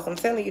your house. I'm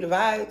telling you the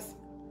vibes.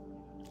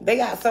 They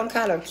got some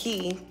kind of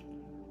key.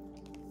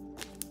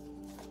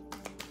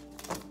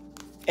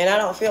 And I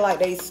don't feel like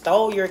they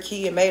stole your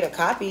key and made a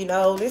copy.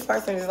 No, this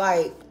person is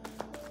like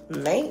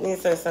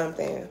maintenance or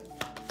something.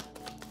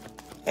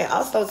 And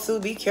also, too,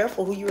 be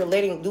careful who you're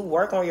letting do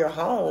work on your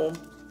home.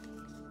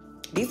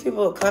 These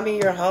people come in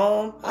your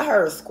home. I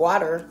heard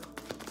squatter.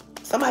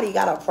 Somebody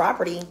got a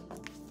property.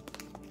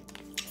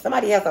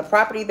 Somebody has a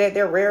property that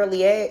they're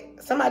rarely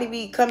at. Somebody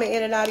be coming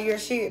in and out of your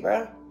shit,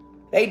 bro.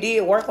 They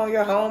did work on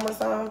your home or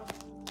something.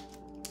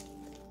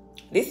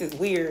 This is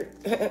weird.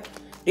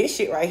 This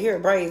shit right here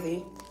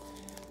crazy.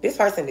 This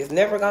person is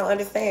never going to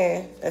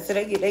understand until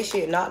they get their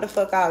shit knocked the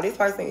fuck out. This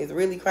person is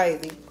really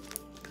crazy.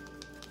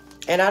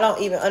 And I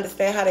don't even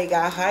understand how they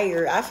got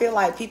hired. I feel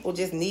like people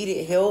just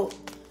needed help.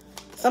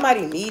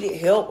 Somebody needed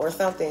help or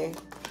something.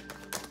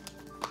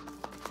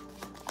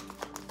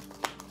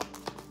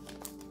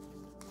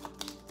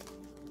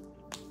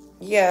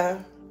 Yeah,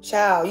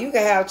 child, you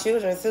can have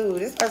children too.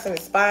 This person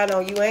is spying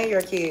on you and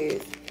your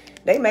kids.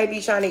 They may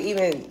be trying to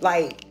even,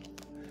 like,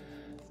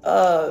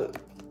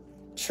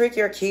 trick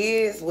your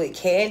kids with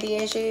candy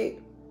and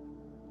shit.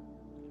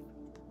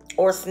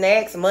 Or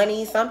snacks,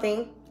 money,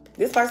 something.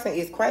 This person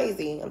is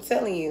crazy. I'm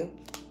telling you.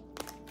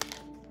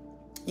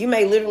 You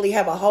may literally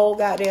have a whole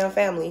goddamn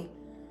family.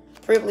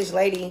 Privileged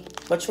lady,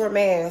 mature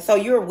man. So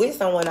you're with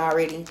someone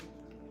already.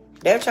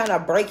 They're trying to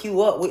break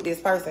you up with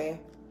this person.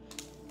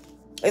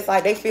 It's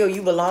like they feel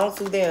you belong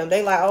to them.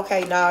 They like,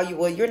 okay, nah,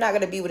 you're not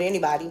going to be with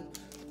anybody.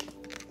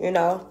 You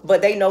know?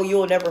 But they know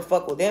you'll never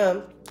fuck with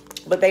them.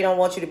 But they don't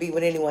want you to be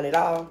with anyone at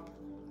all.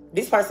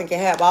 This person can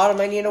have all the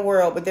money in the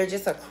world, but they're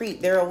just a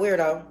creep. They're a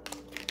weirdo.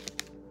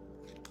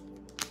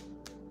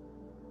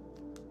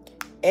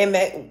 And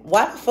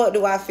why the fuck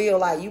do I feel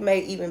like you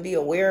may even be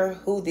aware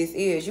who this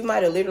is? You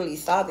might have literally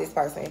saw this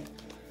person.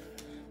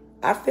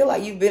 I feel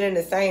like you've been in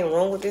the same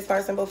room with this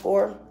person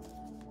before.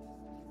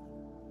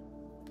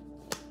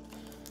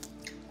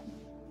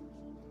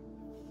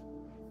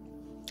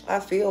 I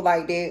feel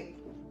like that.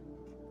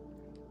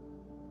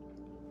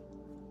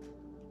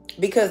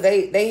 Because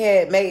they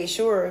had made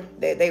sure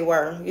that they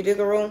were. You dig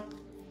a room?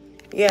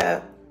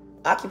 Yeah.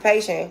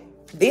 Occupation.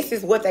 This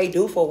is what they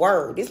do for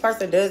work. This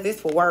person does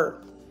this for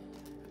work.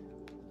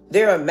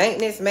 They're a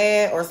maintenance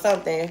man or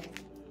something.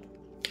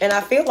 And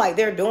I feel like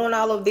they're doing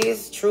all of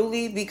this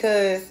truly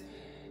because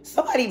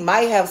somebody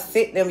might have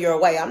sent them your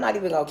way. I'm not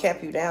even going to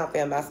cap you down,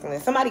 fam masculine.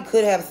 Somebody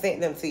could have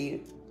sent them to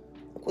you.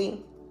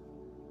 Queen.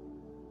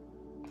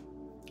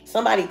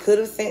 Somebody could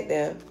have sent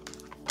them.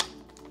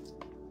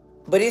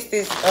 But it's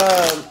this,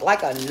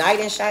 like a knight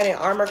in shining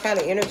armor kind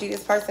of energy.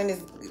 This person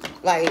is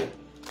like,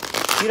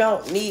 you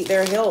don't need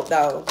their help,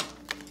 though.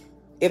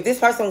 If this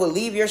person would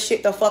leave your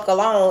shit the fuck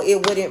alone,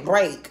 it wouldn't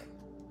break.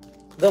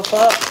 The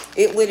fuck?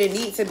 It wouldn't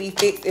need to be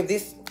fixed if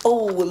this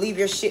fool would leave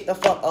your shit the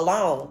fuck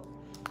alone.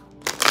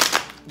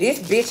 This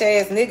bitch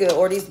ass nigga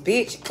or this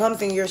bitch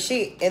comes in your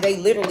shit and they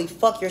literally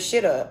fuck your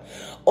shit up.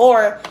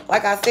 Or,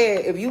 like I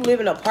said, if you live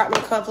in an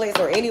apartment complex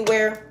or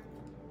anywhere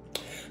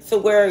to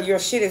where your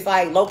shit is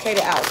like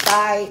located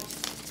outside,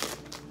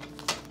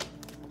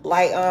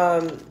 like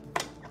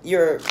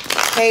your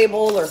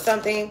cable or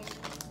something,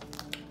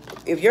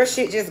 if your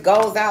shit just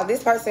goes out,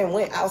 this person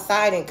went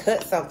outside and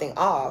cut something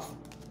off.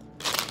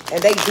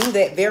 And they do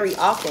that very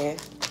often.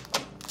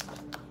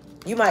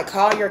 You might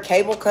call your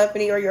cable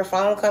company or your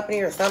phone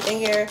company or something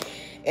here,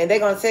 and they're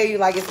going to tell you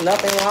like it's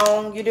nothing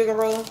wrong. You dig a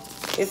room?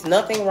 It's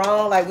nothing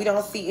wrong. Like we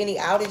don't see any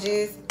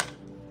outages.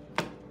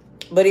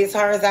 But it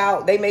turns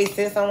out they may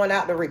send someone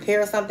out to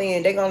repair something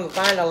and they're going to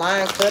find a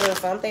line cut or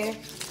something.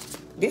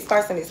 This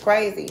person is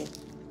crazy.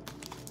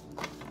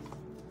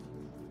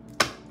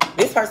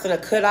 This person will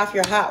cut off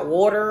your hot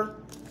water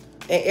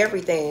and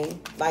everything.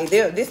 Like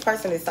this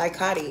person is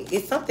psychotic.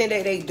 It's something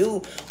that they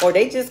do, or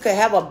they just could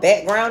have a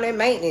background in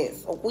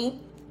maintenance.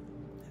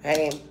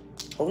 And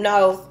who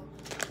knows?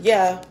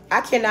 Yeah, I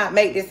cannot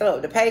make this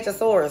up. The Page of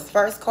Swords,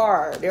 first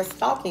card. They're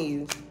stalking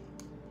you.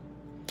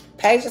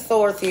 Page of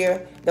Swords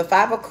here. The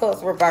Five of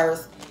Cups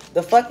reversed.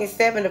 The fucking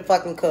Seven of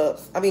fucking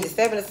Cups. I mean, the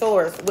Seven of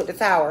Swords with the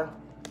Tower.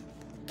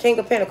 King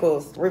of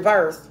Pentacles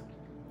reversed.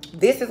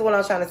 This is what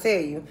I'm trying to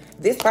tell you.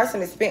 This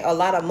person has spent a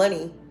lot of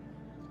money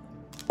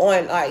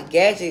on like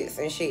gadgets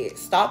and shit,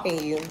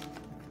 stalking you.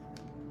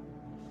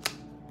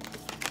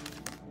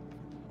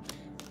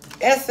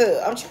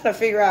 I'm trying to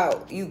figure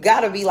out, you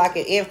gotta be like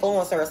an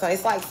influencer or something.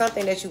 It's like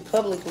something that you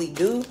publicly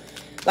do.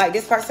 Like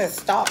this person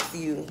stalks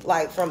you,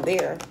 like from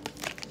there.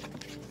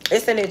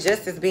 It's an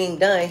injustice being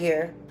done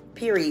here,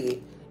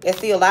 period. And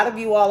see, a lot of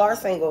you all are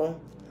single,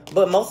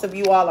 but most of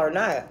you all are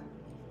not.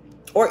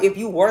 Or if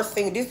you were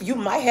single, you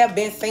might have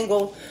been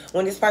single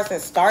when this person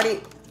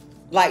started.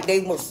 Like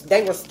they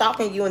were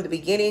stalking you in the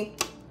beginning.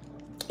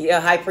 Yeah,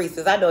 High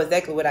Priestess, I know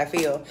exactly what I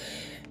feel.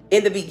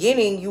 In the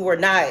beginning, you were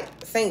not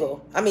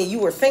single. I mean, you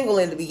were single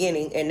in the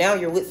beginning, and now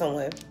you're with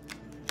someone.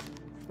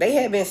 They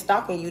have been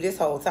stalking you this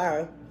whole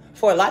time.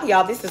 For a lot of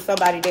y'all, this is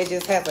somebody that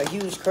just has a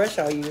huge crush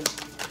on you.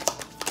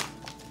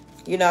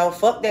 You know,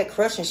 fuck that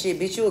crushing shit,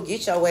 bitch. You'll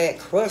get your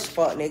ass crushed,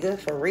 fuck nigga.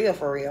 For real,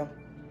 for real.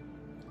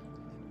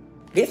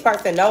 This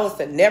person knows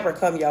to never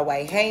come your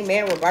way.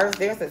 Hangman reverse.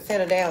 There's a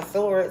Ten of Down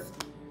Swords.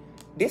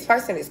 This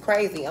person is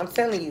crazy. I'm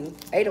telling you.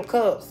 Eight of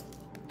Cups.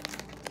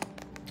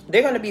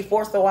 They're going to be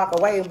forced to walk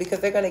away because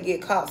they're going to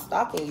get caught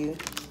stalking you.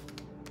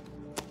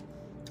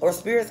 Or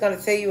Spirit's going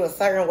to tell you a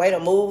certain way to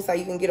move so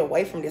you can get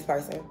away from this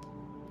person.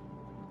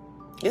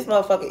 This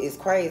motherfucker is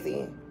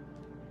crazy.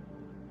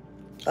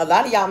 A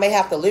lot of y'all may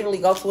have to literally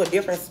go to a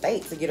different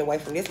state to get away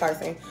from this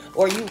person.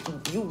 Or you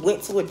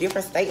went to a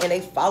different state and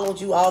they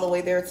followed you all the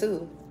way there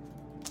too.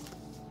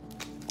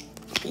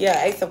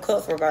 Yeah, Ace of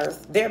Cups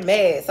reversed. They're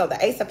mad. So the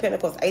Ace of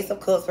Pentacles, Ace of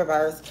Cups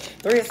reversed.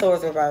 Three of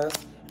Swords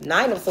reversed.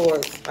 Nine of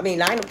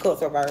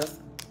Cups reversed.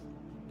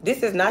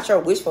 This is not your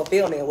wish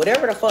fulfillment.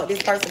 Whatever the fuck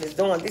this person is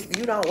doing,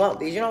 you don't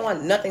want this. You don't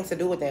want nothing to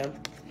do with them.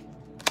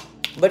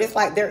 But it's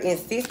like they're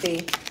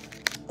insisting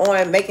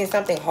on making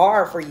something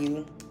hard for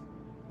you.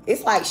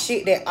 It's like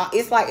shit that,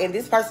 it's like, and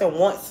this person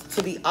wants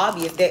to be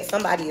obvious that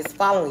somebody is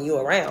following you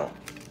around.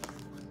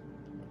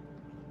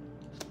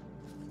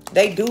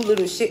 They do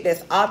little shit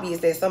that's obvious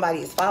that somebody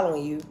is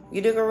following you.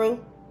 You dig a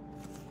rule?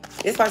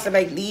 This person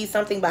may leave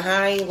something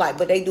behind, like,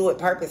 but they do it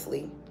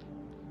purposely.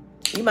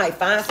 You might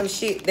find some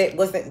shit that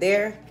wasn't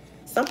there.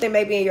 Something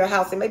may be in your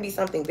house. It may be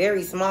something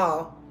very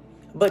small,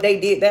 but they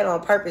did that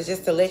on purpose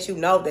just to let you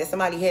know that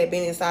somebody had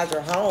been inside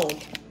your home.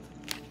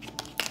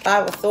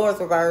 Five of Swords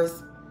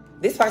reversed.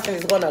 This person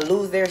is going to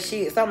lose their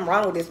shit. Something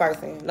wrong with this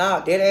person. Nah,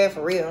 dead ass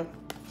for real.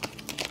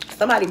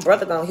 Somebody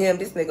brother gonna hit him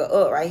this nigga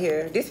up right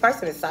here. This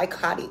person is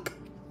psychotic.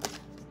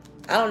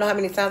 I don't know how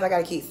many times I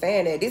gotta keep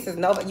saying that. This is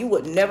nobody. You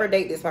would never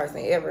date this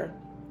person ever.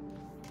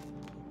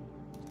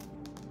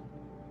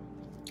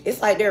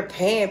 It's like they're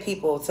paying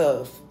people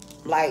to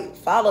like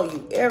follow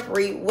you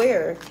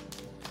everywhere.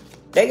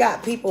 They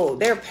got people.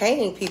 They're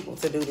paying people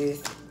to do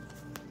this,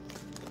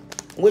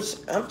 which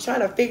I'm trying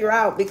to figure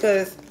out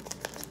because,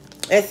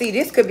 and see,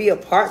 this could be a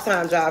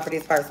part-time job for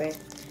this person.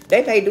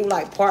 They may do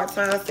like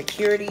part-time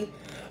security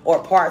or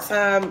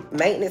part-time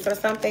maintenance or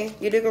something,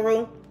 you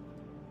dig-a-roo?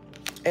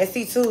 And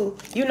see, too,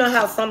 you know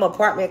how some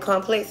apartment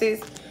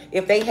complexes,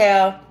 if they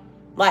have,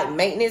 like,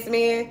 maintenance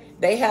men,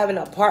 they have an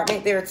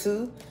apartment there,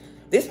 too.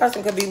 This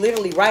person could be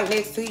literally right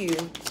next to you.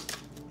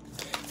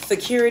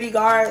 Security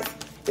guards,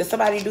 if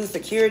somebody do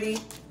security.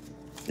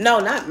 No,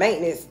 not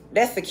maintenance.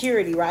 That's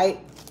security, right?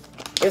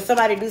 If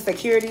somebody do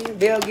security,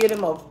 they'll give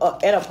them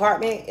an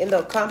apartment in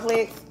the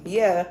complex.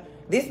 Yeah,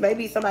 this may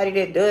be somebody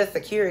that does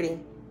security.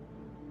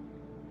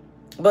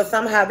 But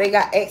somehow they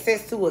got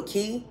access to a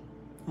key,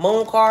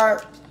 moon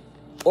card,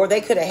 or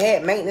they could have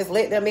had maintenance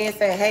let them in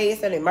saying, hey,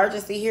 it's an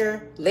emergency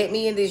here. Let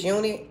me in this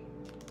unit.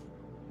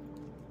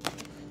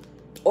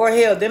 Or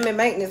hell, them and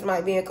maintenance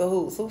might be in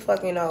cahoots. Who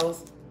fucking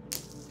knows?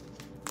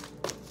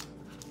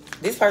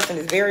 This person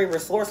is very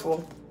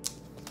resourceful.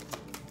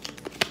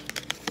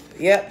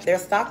 Yep, they're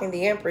stalking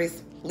the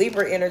Empress.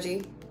 Libra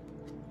energy.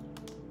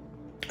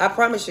 I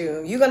promise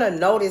you, you're going to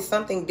notice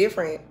something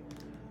different.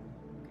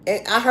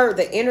 And I heard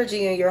the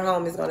energy in your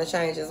home is going to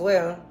change as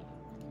well.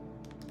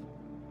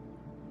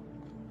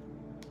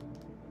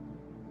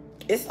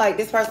 It's like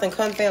this person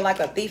comes in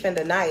like a thief in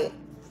the night.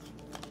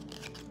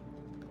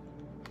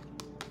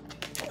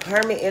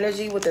 Hermit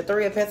energy with the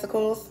Three of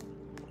Pentacles.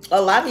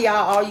 A lot of y'all,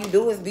 all you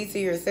do is be to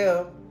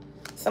yourself.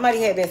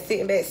 Somebody had been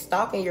sitting back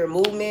stalking your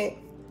movement,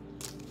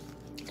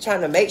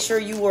 trying to make sure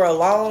you were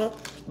alone,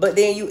 but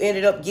then you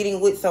ended up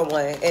getting with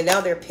someone, and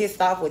now they're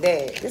pissed off with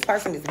that. This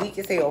person is weak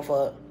as hell,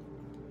 fuck.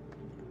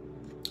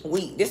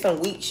 Weak. This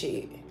some weak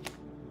shit.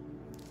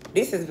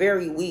 This is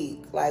very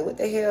weak. Like, what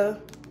the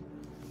hell?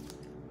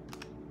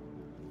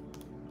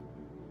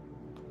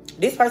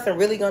 This person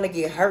really gonna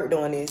get hurt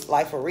doing this.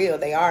 Like, for real,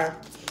 they are.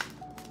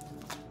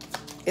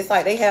 It's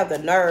like they have the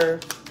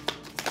nerve.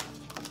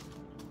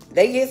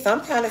 They get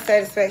some kind of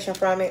satisfaction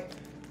from it.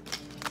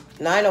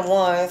 9 of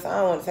Wands. I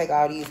don't want to take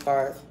all these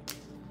cards.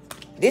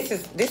 This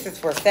is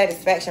for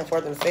satisfaction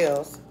for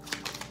themselves.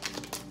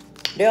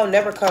 They'll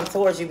never come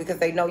towards you because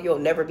they know you'll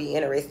never be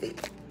interested.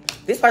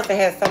 This person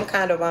has some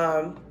kind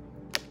of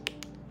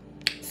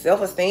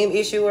self-esteem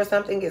issue or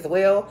something as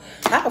well.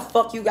 How the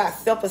fuck you got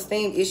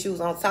self-esteem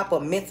issues on top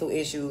of mental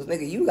issues?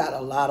 Nigga, you got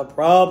a lot of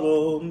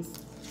problems.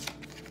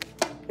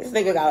 This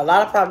nigga got a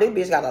lot of problems.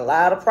 This bitch got a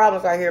lot of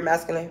problems right here,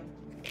 masculine.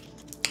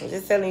 I'm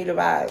just telling you the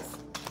vibes.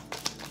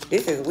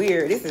 This is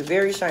weird. This is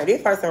very strange.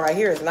 This person right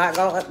here is not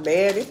going up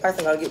bad. This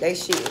person gonna get their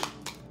shit.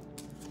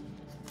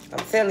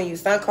 I'm telling you,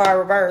 Sun card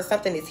reverse.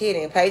 Something is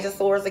hidden. Page of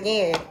Swords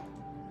again.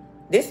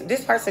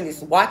 This person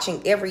is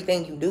watching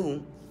everything you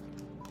do.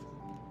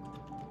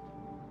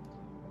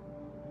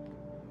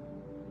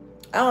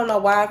 I don't know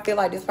why I feel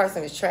like this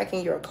person is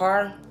tracking your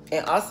car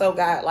and also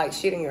got like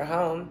shit in your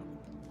home.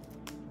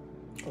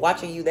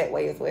 Watching you that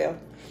way as well.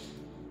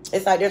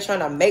 It's like they're trying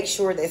to make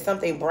sure that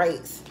something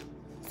breaks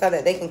so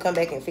that they can come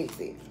back and fix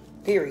it.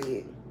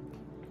 Period.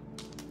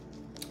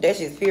 That's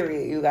just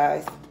period, you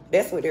guys.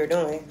 That's what they're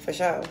doing, for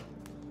sure.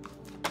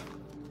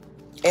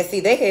 And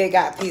see, they had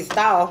got pissed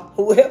off.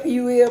 Whoever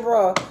you is,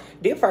 bro.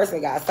 This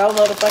person got so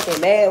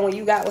motherfucking mad when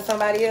you got with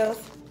somebody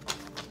else.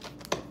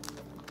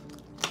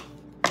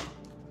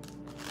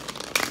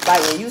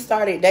 Like, when you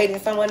started dating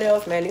someone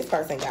else, man, this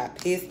person got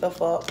pissed the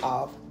fuck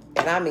off.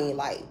 And I mean,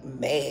 like,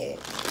 mad.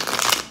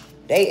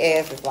 They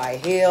ass is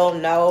like, hell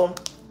no.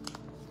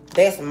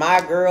 That's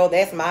my girl.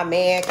 That's my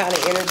man kind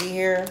of energy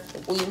here.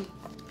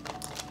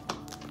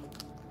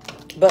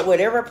 But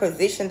whatever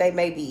position they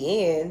may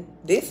be in,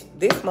 this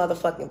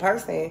motherfucking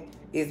person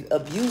is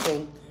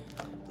abusing.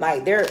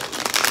 Like, they're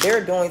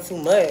doing too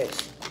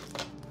much.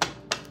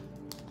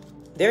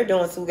 They're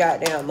doing too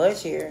goddamn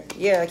much here.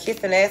 Yeah,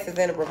 kissing ass is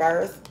in the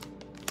reverse.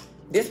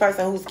 This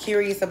person who's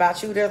curious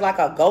about you, there's like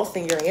a ghost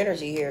in your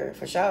energy here,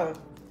 for sure.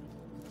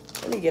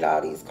 Let me get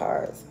all these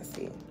cards. Let's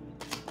see.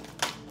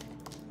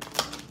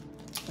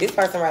 This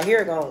person right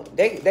here,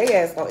 they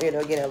ass gonna end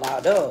up getting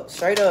locked up.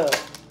 Straight up.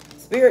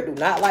 Spirit do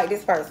not like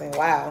this person.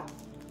 Wow.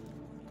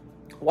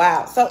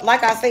 Wow. So,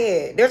 like I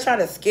said, they're trying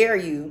to scare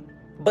you.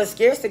 But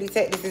scarcity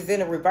tactics is in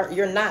the reverse.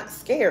 You're not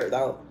scared,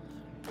 though.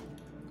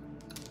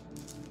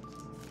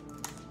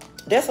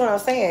 That's what I'm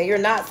saying. You're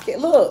not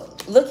scared.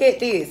 Look at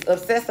this.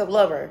 Obsessive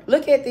lover.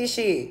 Look at this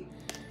shit.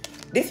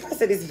 This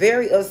person is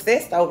very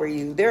obsessed over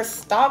you. They're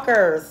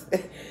stalkers.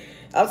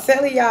 I'm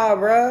telling y'all,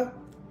 bro.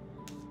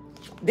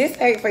 This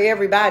ain't for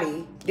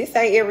everybody. This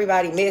ain't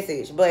everybody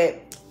message. But,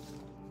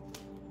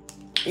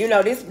 you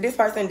know, this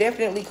person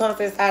definitely comes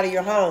inside of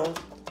your home.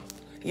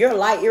 Your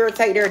light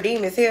irritate their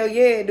demons. Hell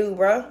yeah, dude,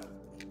 bro.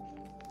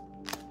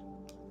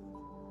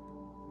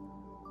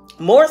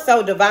 More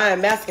so divine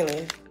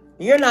masculine.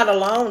 You're not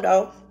alone,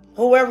 though.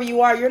 Whoever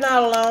you are, you're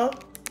not alone.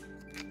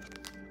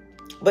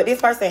 But this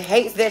person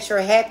hates that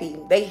you're happy.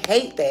 They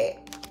hate that.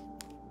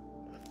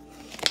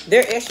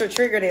 They're extra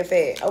triggered in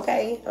fact.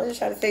 Okay? I'm just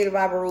trying to say the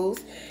Bible rules.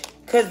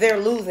 Because they're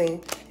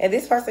losing. And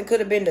this person could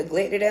have been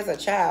neglected as a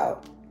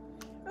child.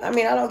 I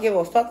mean, I don't give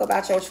a fuck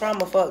about your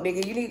trauma, fuck,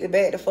 nigga. You need to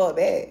back the fuck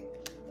back.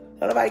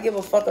 Don't nobody give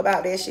a fuck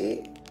about that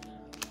shit.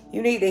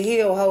 You need to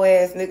heal, hoe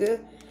ass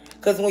nigga.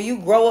 Because when you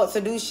grow up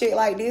to do shit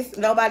like this,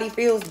 nobody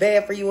feels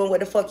bad for you and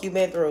what the fuck you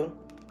been through.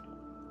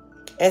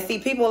 And see,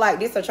 people like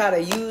this are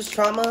trying to use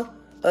trauma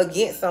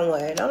against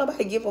someone. Don't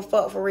nobody give a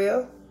fuck for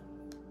real.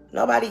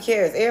 Nobody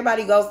cares.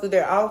 Everybody goes through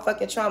their own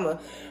fucking trauma.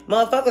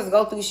 Motherfuckers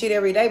go through shit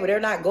every day, but they're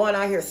not going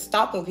out here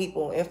stalking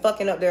people and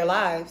fucking up their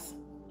lives.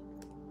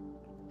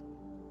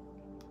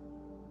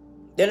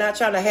 They're not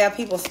trying to have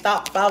people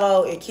stalk,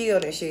 follow, and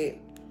kill and shit.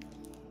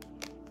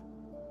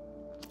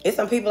 It's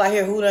some people out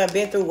here who done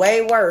been through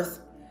way worse.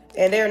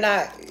 And they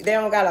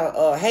don't got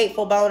a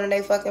hateful bone in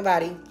their fucking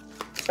body.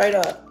 Straight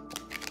up.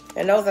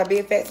 And those are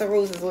big facts and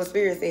rules is what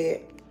Spirit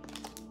said.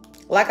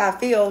 Like I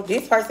feel,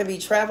 this person be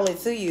traveling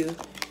to you.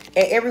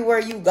 And everywhere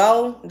you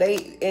go, and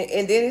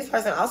then this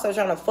person also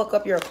trying to fuck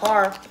up your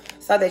car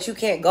so that you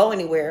can't go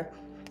anywhere.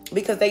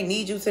 Because they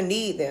need you to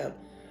need them.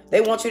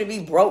 They want you to be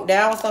broke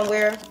down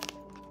somewhere.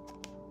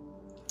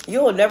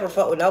 You'll never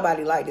fuck with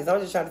nobody like this. I'm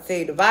just trying to tell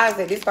you, the vibes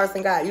that this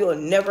person got, you'll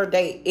never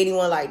date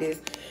anyone like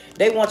this.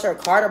 They want your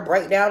car to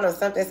break down or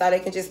something so they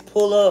can just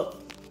pull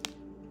up.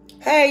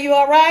 Hey, you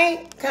all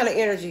right? Kind of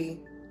energy.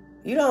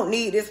 You don't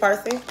need this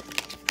person.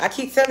 I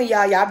keep telling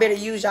y'all better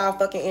use y'all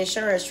fucking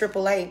insurance,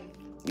 AAA.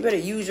 You better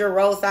use your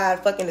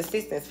roadside fucking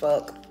assistance,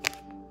 fuck.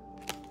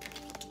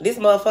 This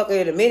motherfucker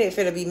in a minute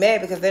finna be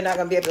mad because they're not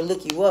gonna be able to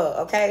look you up,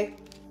 okay?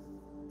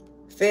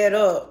 Fed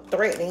up,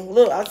 threatening.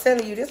 Look, I'm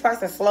telling you, this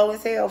person's slow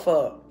as hell,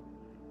 fuck.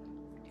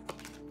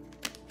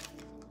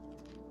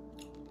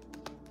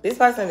 This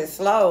person is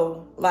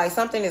slow. Like,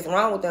 something is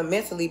wrong with them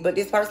mentally, but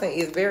this person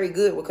is very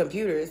good with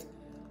computers.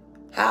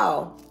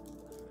 How?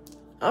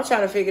 I'm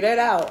trying to figure that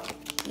out.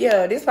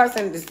 Yeah, this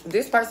person is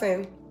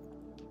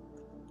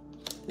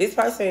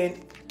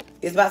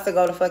about to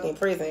go to fucking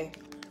prison.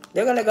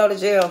 They're gonna go to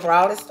jail for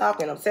all this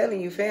stalking. I'm telling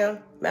you, fam.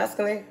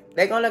 Masculine.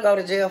 They're gonna go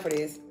to jail for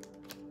this.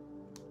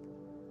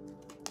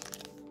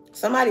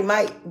 Somebody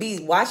might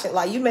be watching.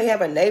 Like, you may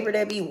have a neighbor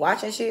that be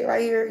watching shit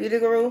right here. You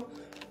diggaroo?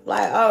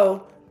 Like,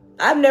 oh,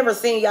 I've never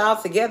seen y'all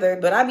together,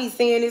 but I be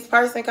seeing this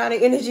person kind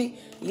of energy.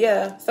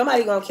 Yeah,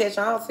 somebody gonna catch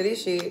on to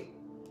this shit.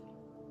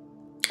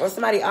 Or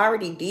somebody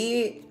already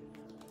did.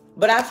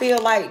 But I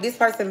feel like this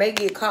person may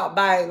get caught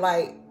by,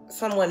 like,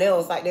 someone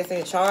else, like, that's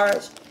in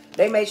charge.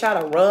 They may try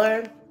to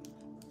run.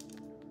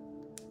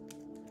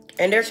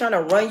 And they're trying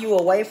to run you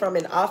away from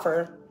an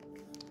offer.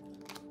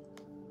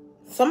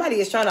 Somebody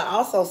is trying to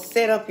also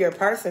set up your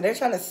person. They're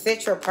trying to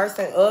set your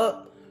person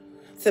up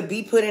to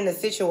be put in a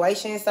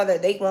situation so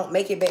that they won't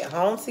make it back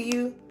home to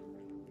you.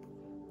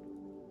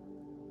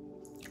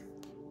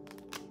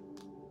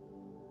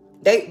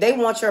 They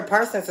want your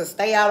person to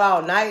stay out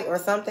all night or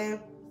something.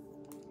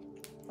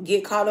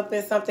 Get caught up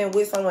in something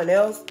with someone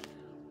else.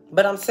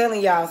 But I'm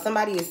telling y'all,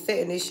 somebody is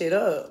setting this shit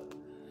up.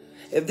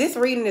 If this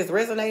reading is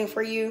resonating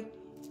for you,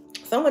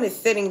 someone is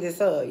setting this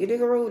up. You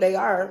diggaroo? They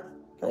are.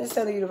 I'm just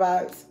telling you the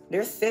vibes.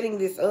 They're setting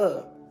this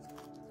up.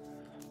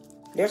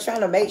 They're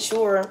trying to make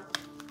sure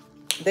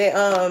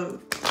that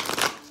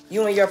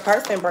you and your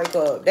person break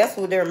up. That's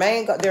what their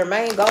main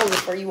goal is,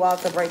 for you all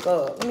to break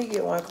up. Let me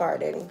get one card,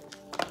 Daddy.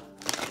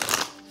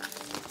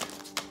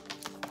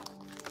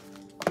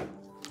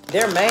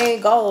 Their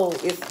main goal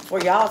is for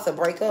y'all to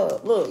break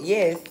up. Look,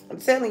 yes, I'm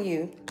telling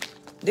you,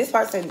 this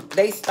person,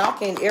 they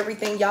stalking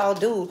everything y'all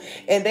do,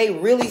 and they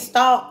really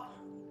stalk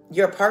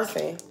your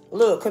person.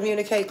 Look,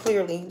 communicate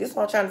clearly. This is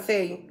what I'm trying to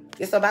tell you.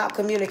 It's about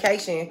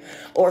communication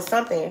or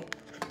something.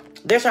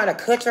 They're trying to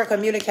cut your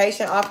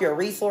communication off, your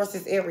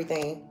resources,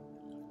 everything.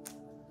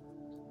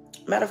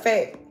 Matter of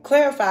fact,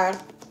 clarify.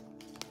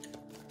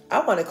 I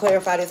want to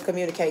clarify this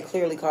communicate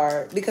clearly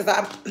card because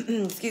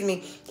excuse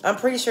me, I'm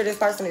pretty sure this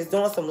person is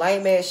doing some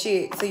lame ass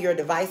shit to your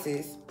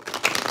devices.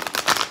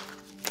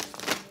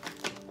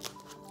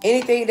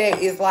 Anything that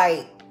is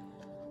like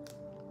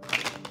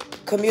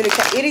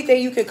communicate,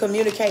 anything you can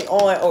communicate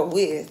on or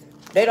with,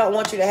 they don't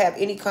want you to have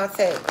any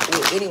contact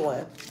with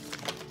anyone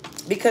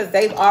because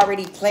they've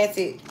already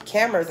planted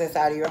cameras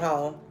inside of your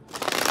home.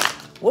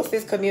 What's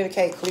this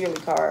communicate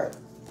clearly card?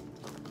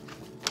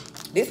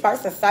 This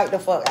person psyched the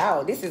fuck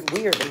out. This is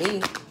weird to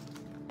me.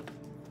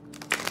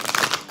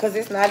 Because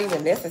it's not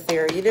even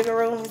necessary. You dig a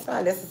room? It's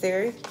not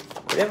necessary.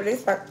 Whatever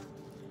this part.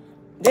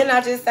 Didn't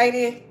I just say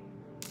this?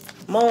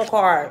 Moon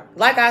card.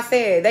 Like I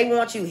said, they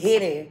want you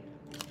hidden.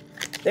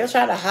 They're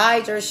trying to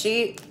hide your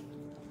shit.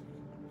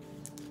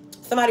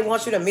 Somebody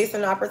wants you to miss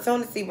an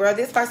opportunity, bro.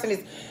 This person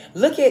is...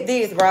 Look at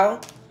this,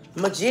 bro.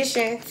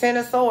 Magician, 10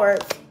 of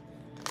swords.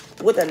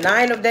 With a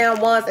 9 of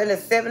damn wands and a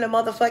 7 of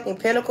motherfucking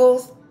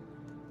pentacles.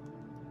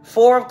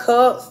 4 of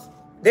cups.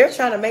 They're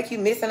trying to make you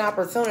miss an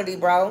opportunity,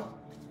 bro.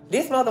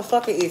 This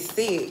motherfucker is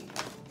sick.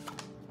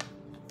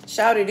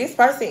 Shouty, this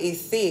person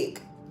is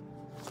sick.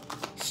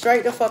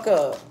 Straight the fuck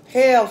up.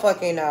 Hell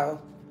fucking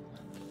no.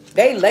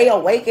 They lay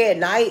awake at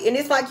night, and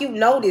it's like you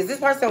know this. This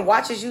person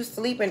watches you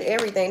sleep and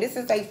everything. This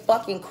is a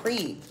fucking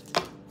creep.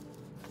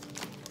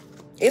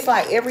 It's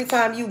like every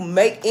time you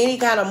make any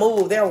kind of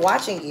move, they're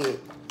watching it.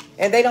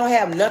 And they don't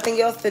have nothing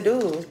else to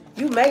do.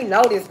 You may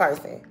know this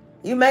person.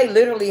 You may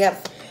literally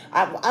have...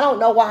 I don't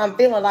know why I'm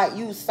feeling like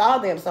you saw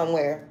them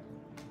somewhere.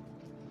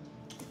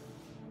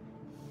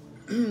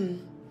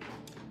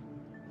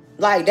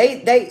 Like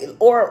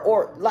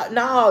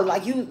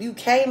like you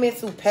came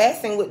into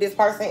passing with this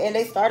person and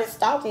they started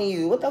stalking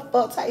you. What the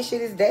fuck type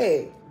shit is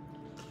that?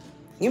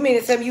 You mean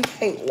to tell me you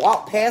can't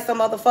walk past a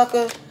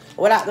motherfucker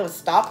without them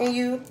stalking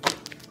you?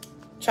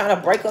 Trying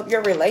to break up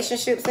your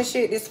relationships and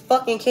shit? This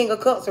fucking King of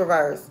Cups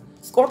reverse.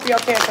 Scorpio,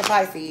 Cancer,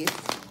 Pisces.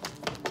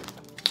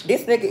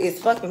 This nigga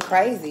is fucking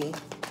crazy.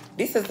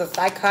 This is a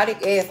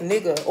psychotic ass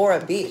nigga or a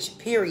bitch,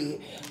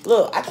 period.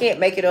 Look, I can't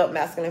make it up,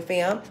 masculine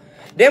femme.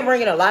 They're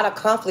bringing a lot of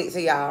conflict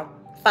to y'all.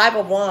 5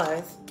 of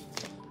Wands.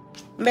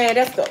 Man,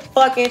 that's the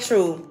fucking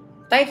truth.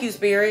 Thank you,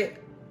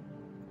 Spirit.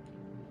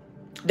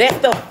 That's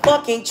the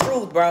fucking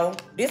truth, bro.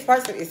 This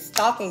person is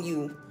stalking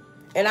you.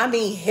 And I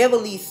mean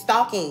heavily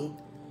stalking.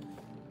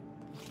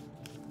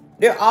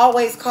 They're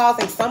always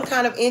causing some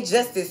kind of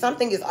injustice.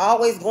 Something is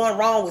always going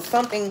wrong with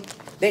something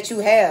that you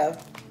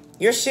have.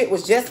 Your shit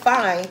was just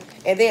fine.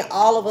 And then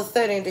all of a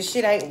sudden, the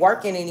shit ain't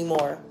working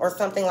anymore. Or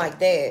something like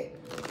that.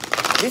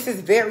 This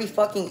is very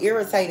fucking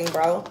irritating,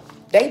 bro.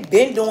 They've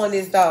been doing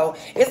this, though.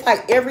 It's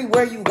like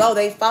everywhere you go,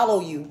 they follow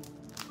you.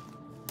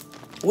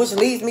 Which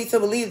leads me to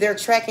believe they're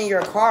tracking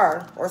your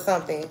car or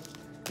something.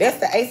 That's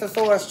the Ace of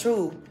Swords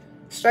true.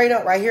 Straight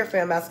up right here,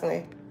 fam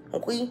masculine.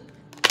 Okay?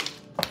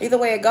 Either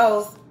way it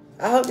goes,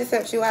 I hope this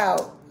helps you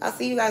out. I'll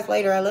see you guys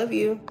later. I love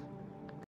you.